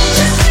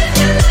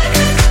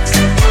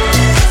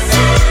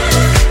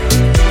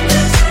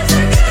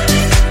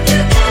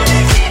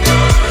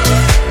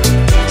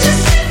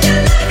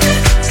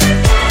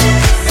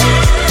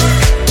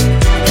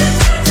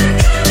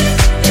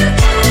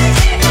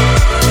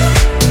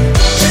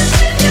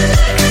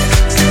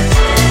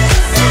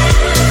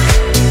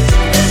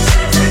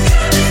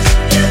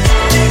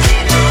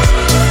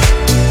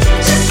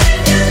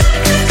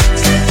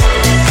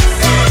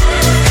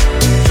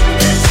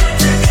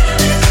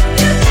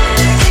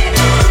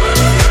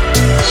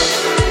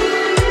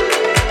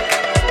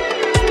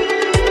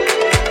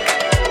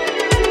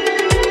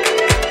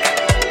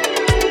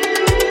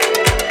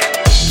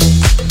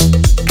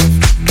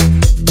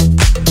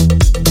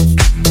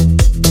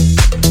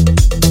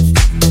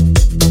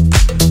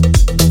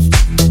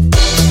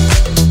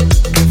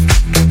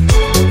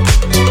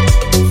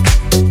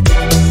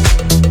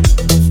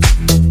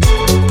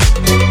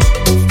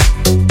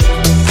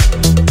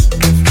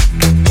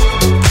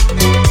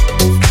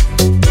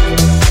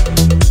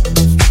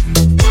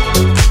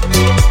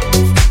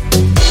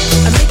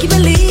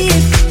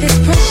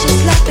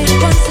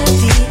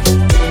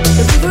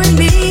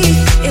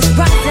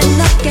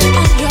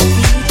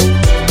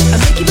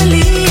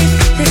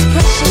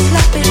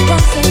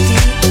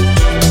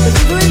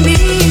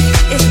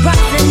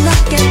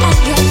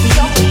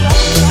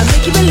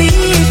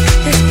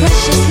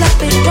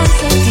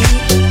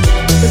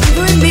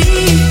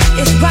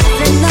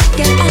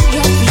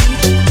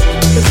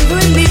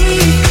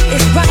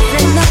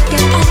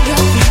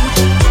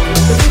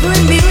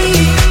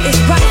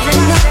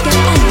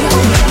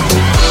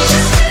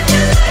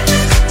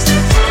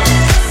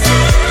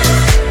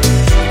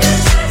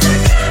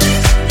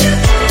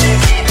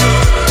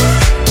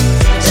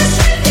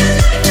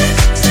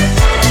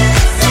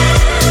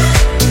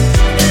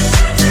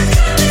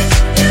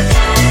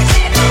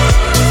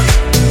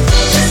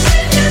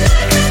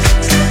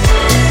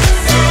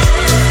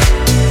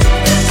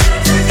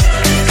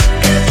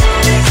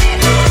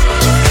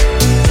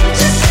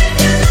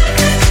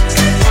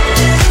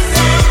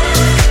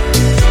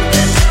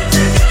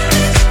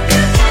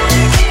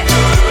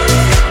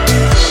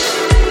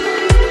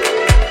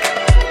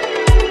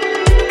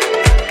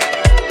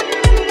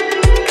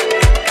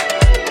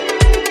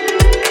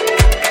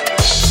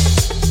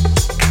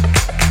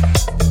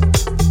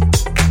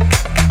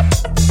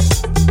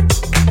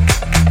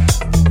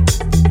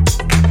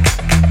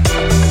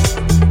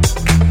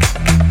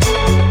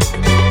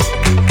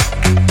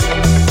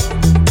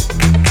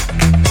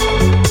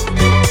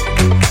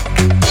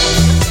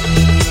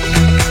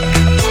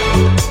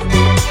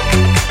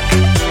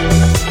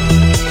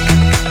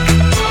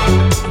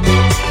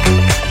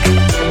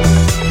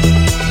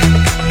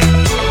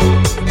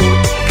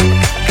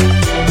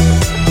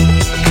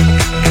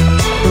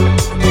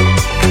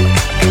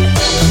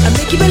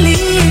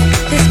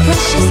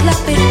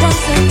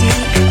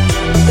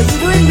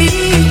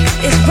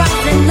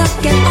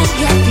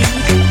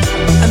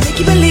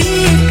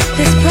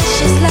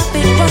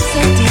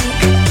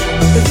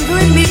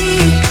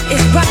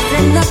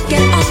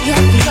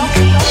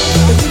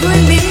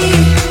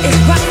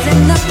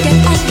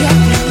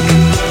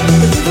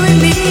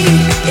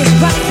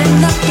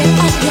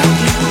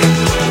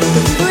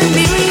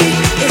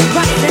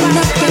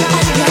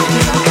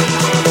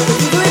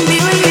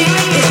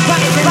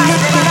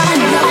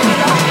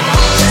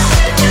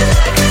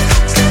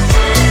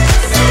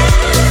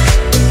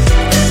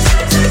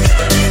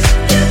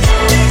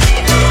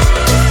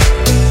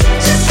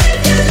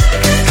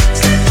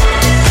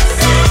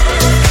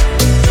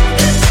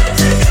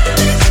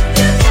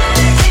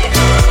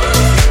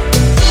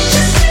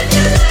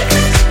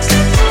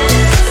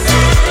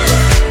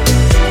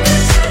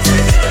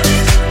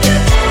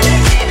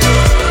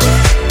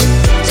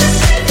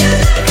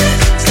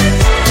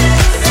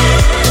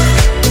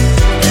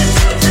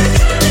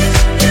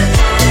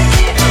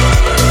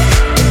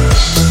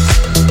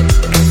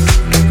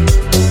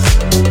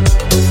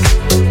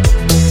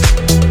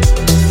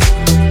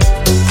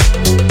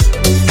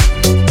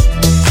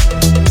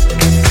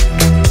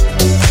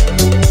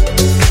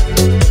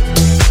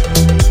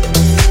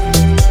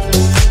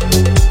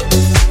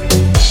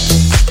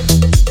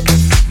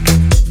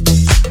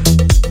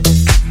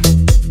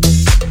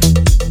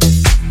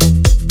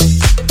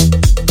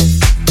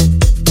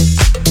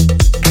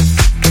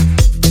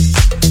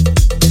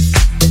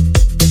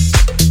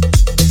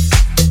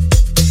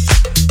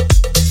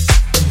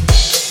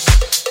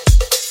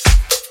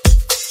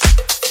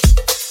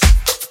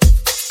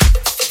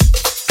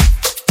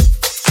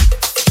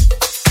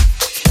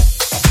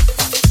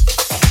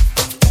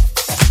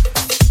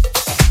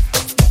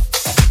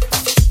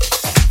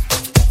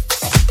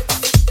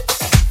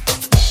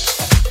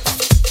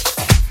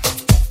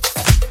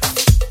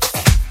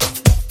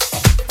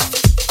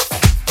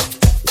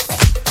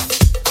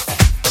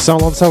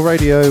 Soul on Soul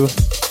Radio.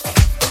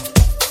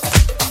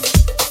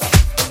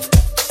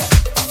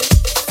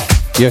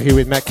 You're here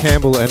with Matt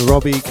Campbell and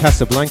Robbie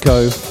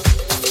Casablanco.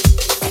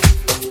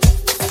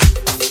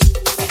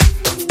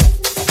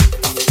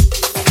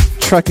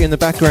 Track in the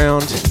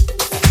background,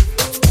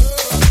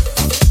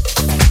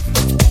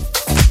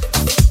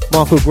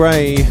 Michael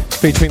Gray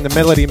featuring the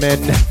Melody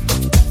Men.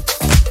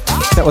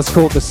 That was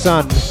called The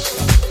Sun.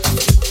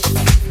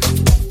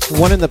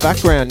 One in the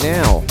background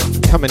now,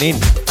 coming in.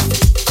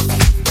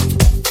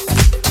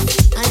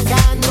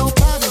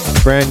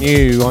 Brand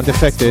new on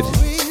Defected.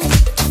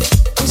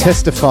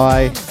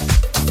 Testify.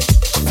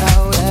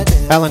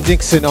 Alan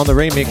Dixon on the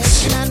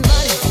remix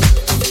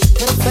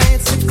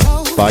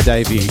by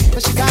DAVIE.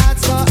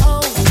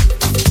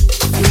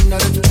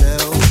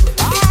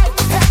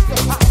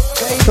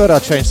 Thought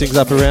I'd change things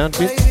up around a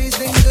bit.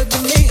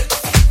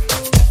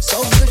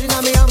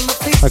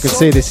 I can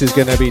see this is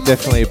going to be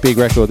definitely a big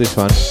record, this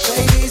one.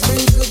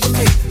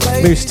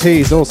 Moose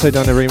T's also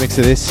done a remix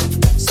of this.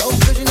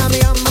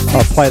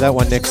 I'll play that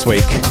one next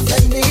week.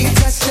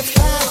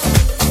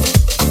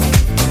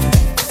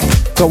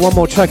 Got one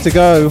more track to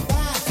go.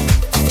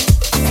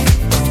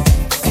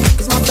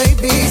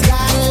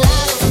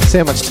 See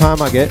how much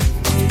time I get.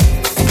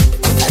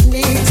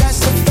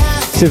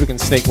 See if we can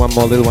sneak one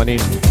more little one in.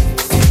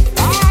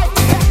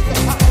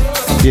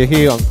 You're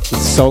here on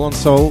Soul on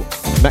Soul,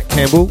 Matt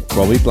Campbell,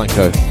 Robbie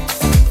Blanco.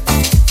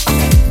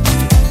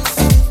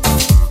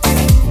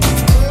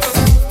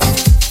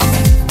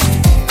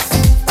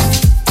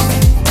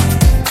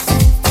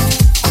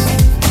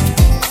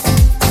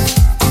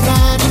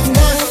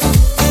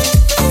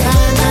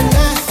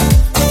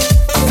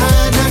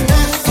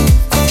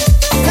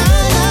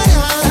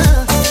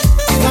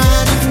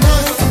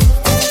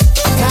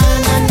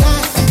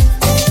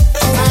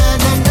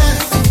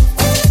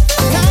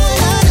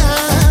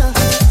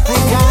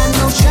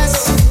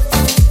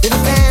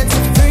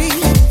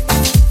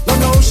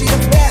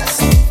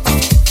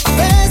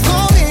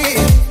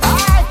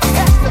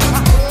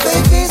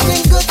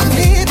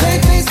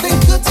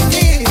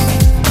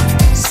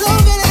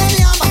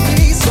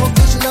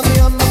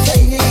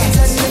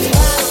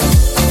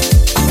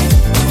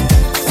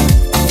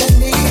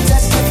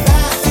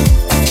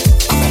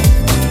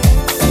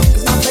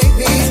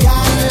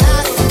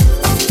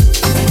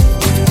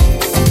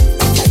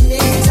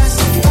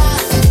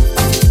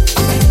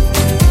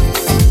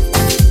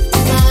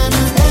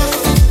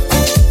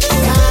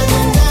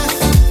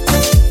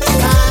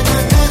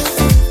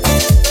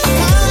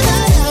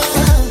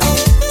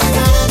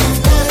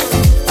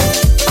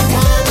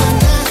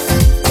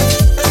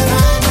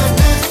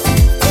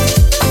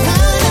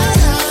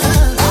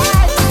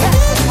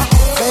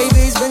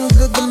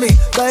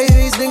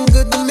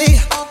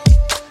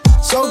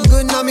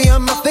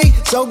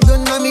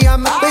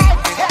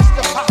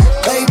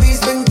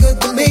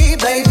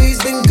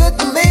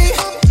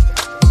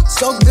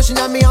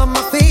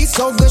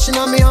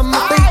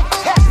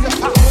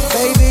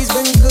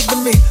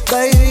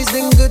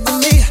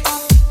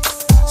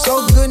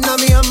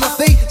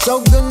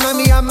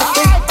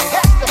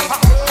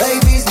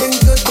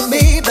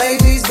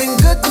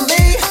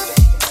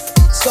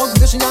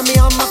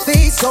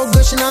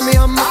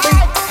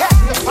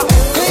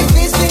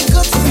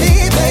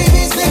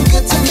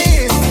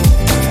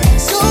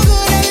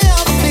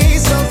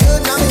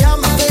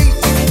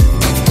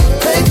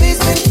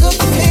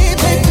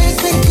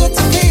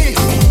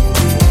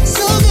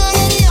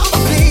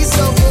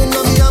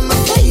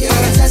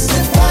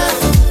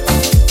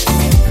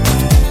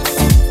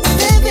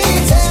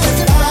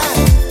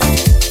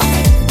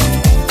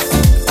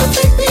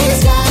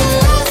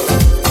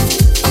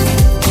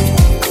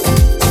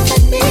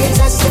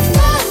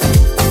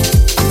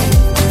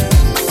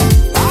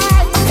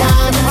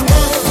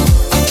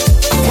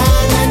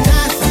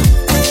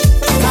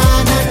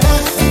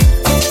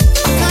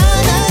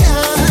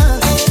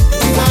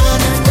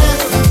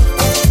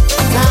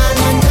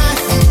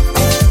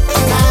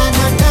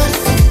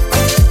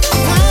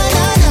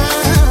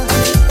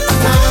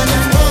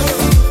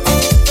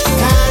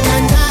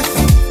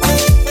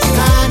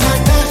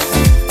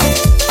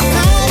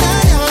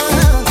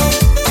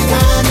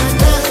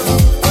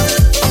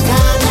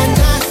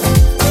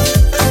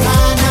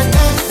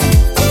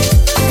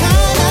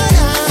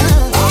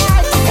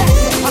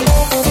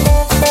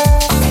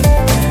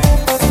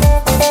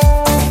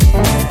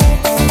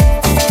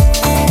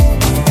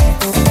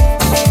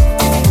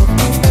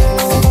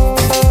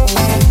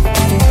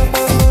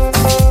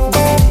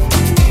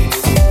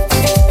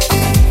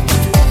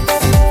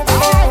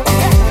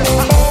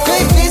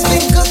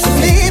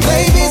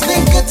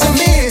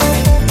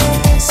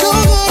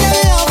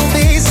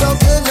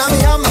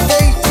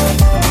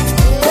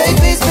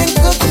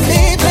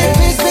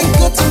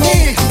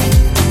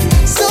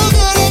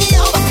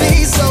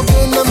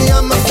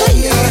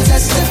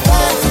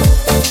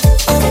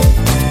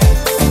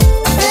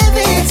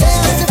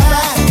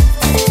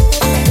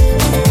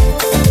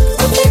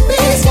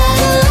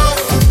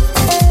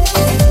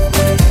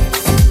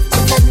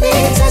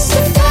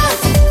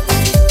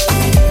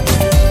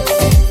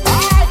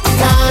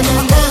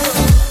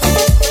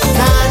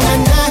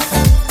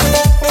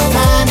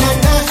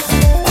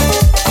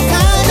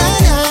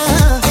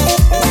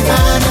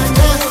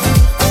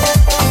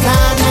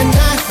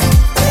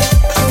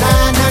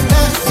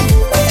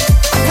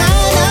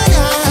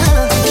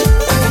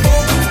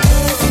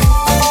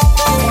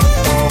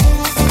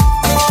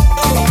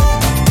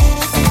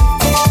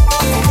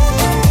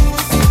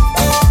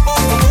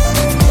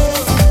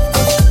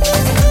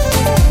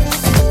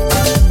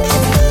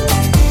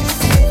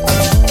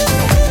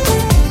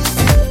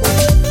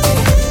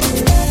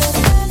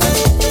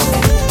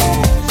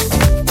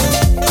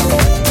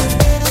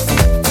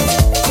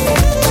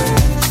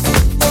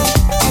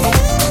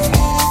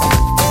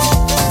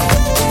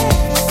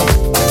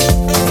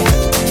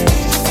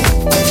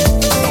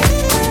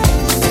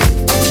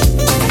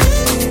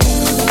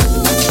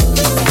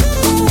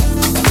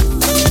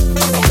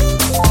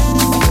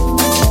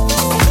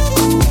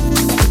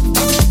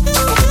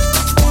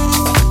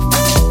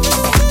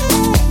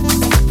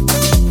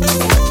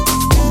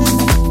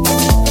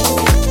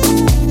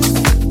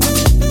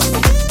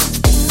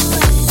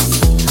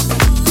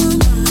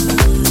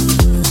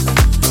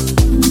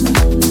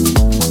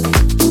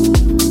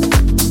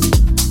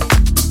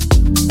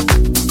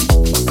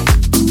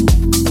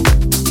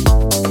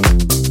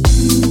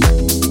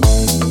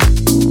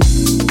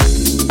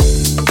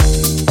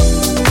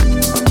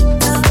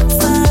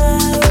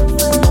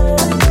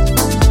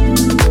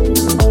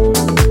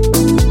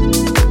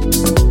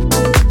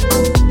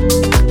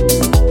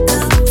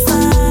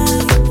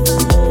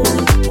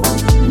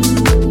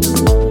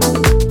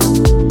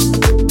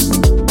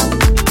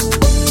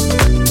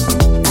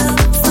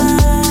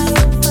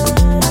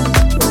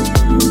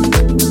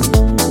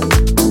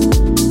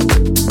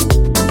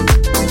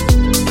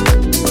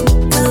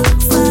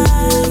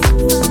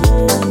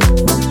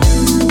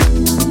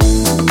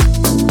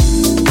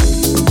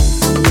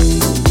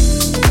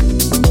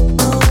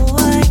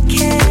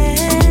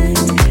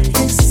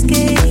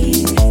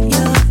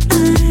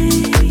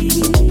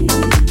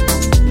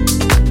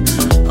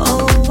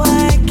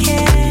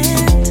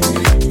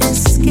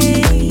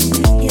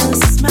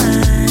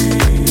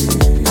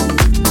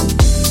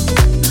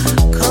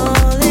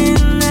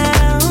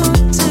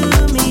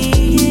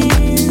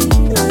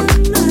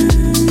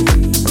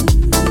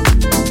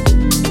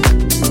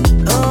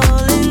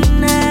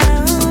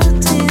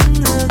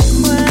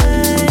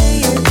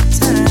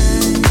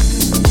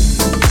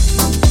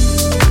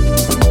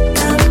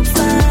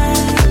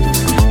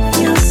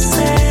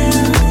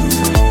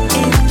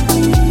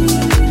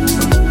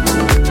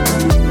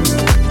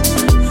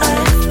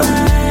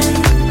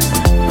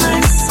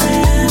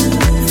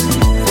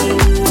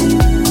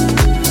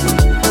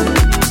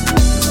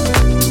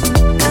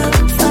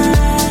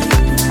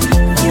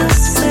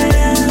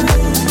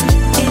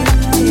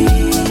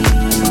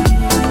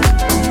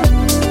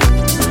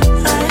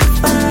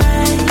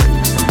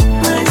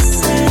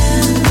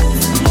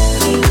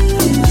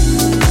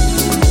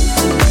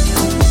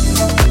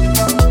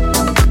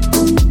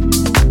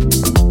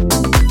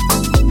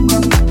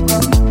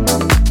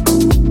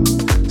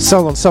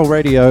 Soul on Soul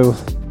Radio,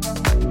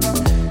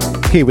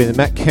 here with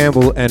Matt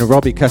Campbell and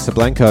Robbie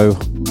Casablanco.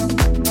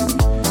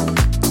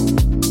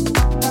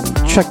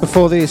 Track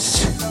before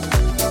this,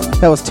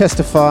 that was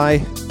Testify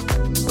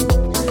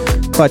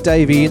by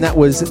DAVIE, and that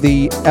was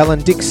the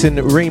Alan Dixon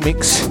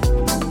remix.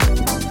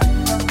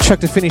 Track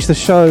to finish the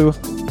show,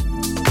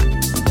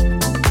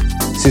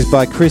 this is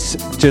by Chris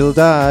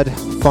Geldard,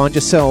 Find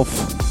Yourself.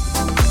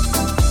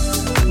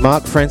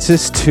 Mark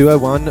Francis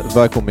 201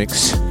 vocal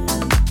mix.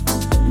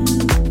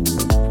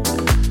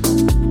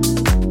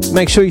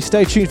 Make sure you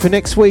stay tuned for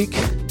next week.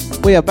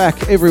 We are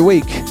back every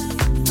week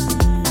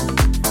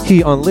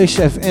here on Lish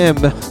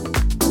FM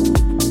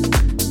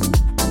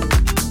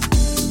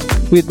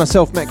with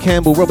myself, Matt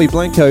Campbell, Robbie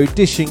Blanco,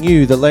 dishing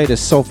you the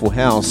latest soulful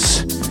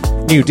house,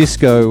 new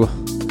disco,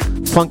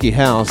 funky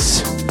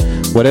house,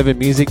 whatever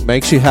music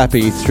makes you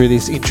happy through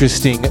this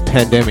interesting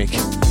pandemic.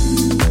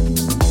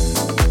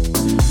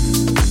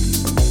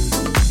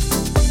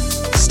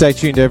 Stay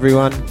tuned,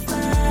 everyone.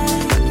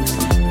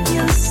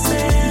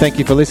 Thank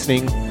you for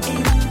listening.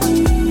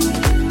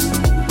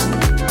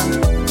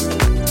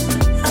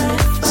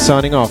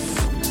 Signing off.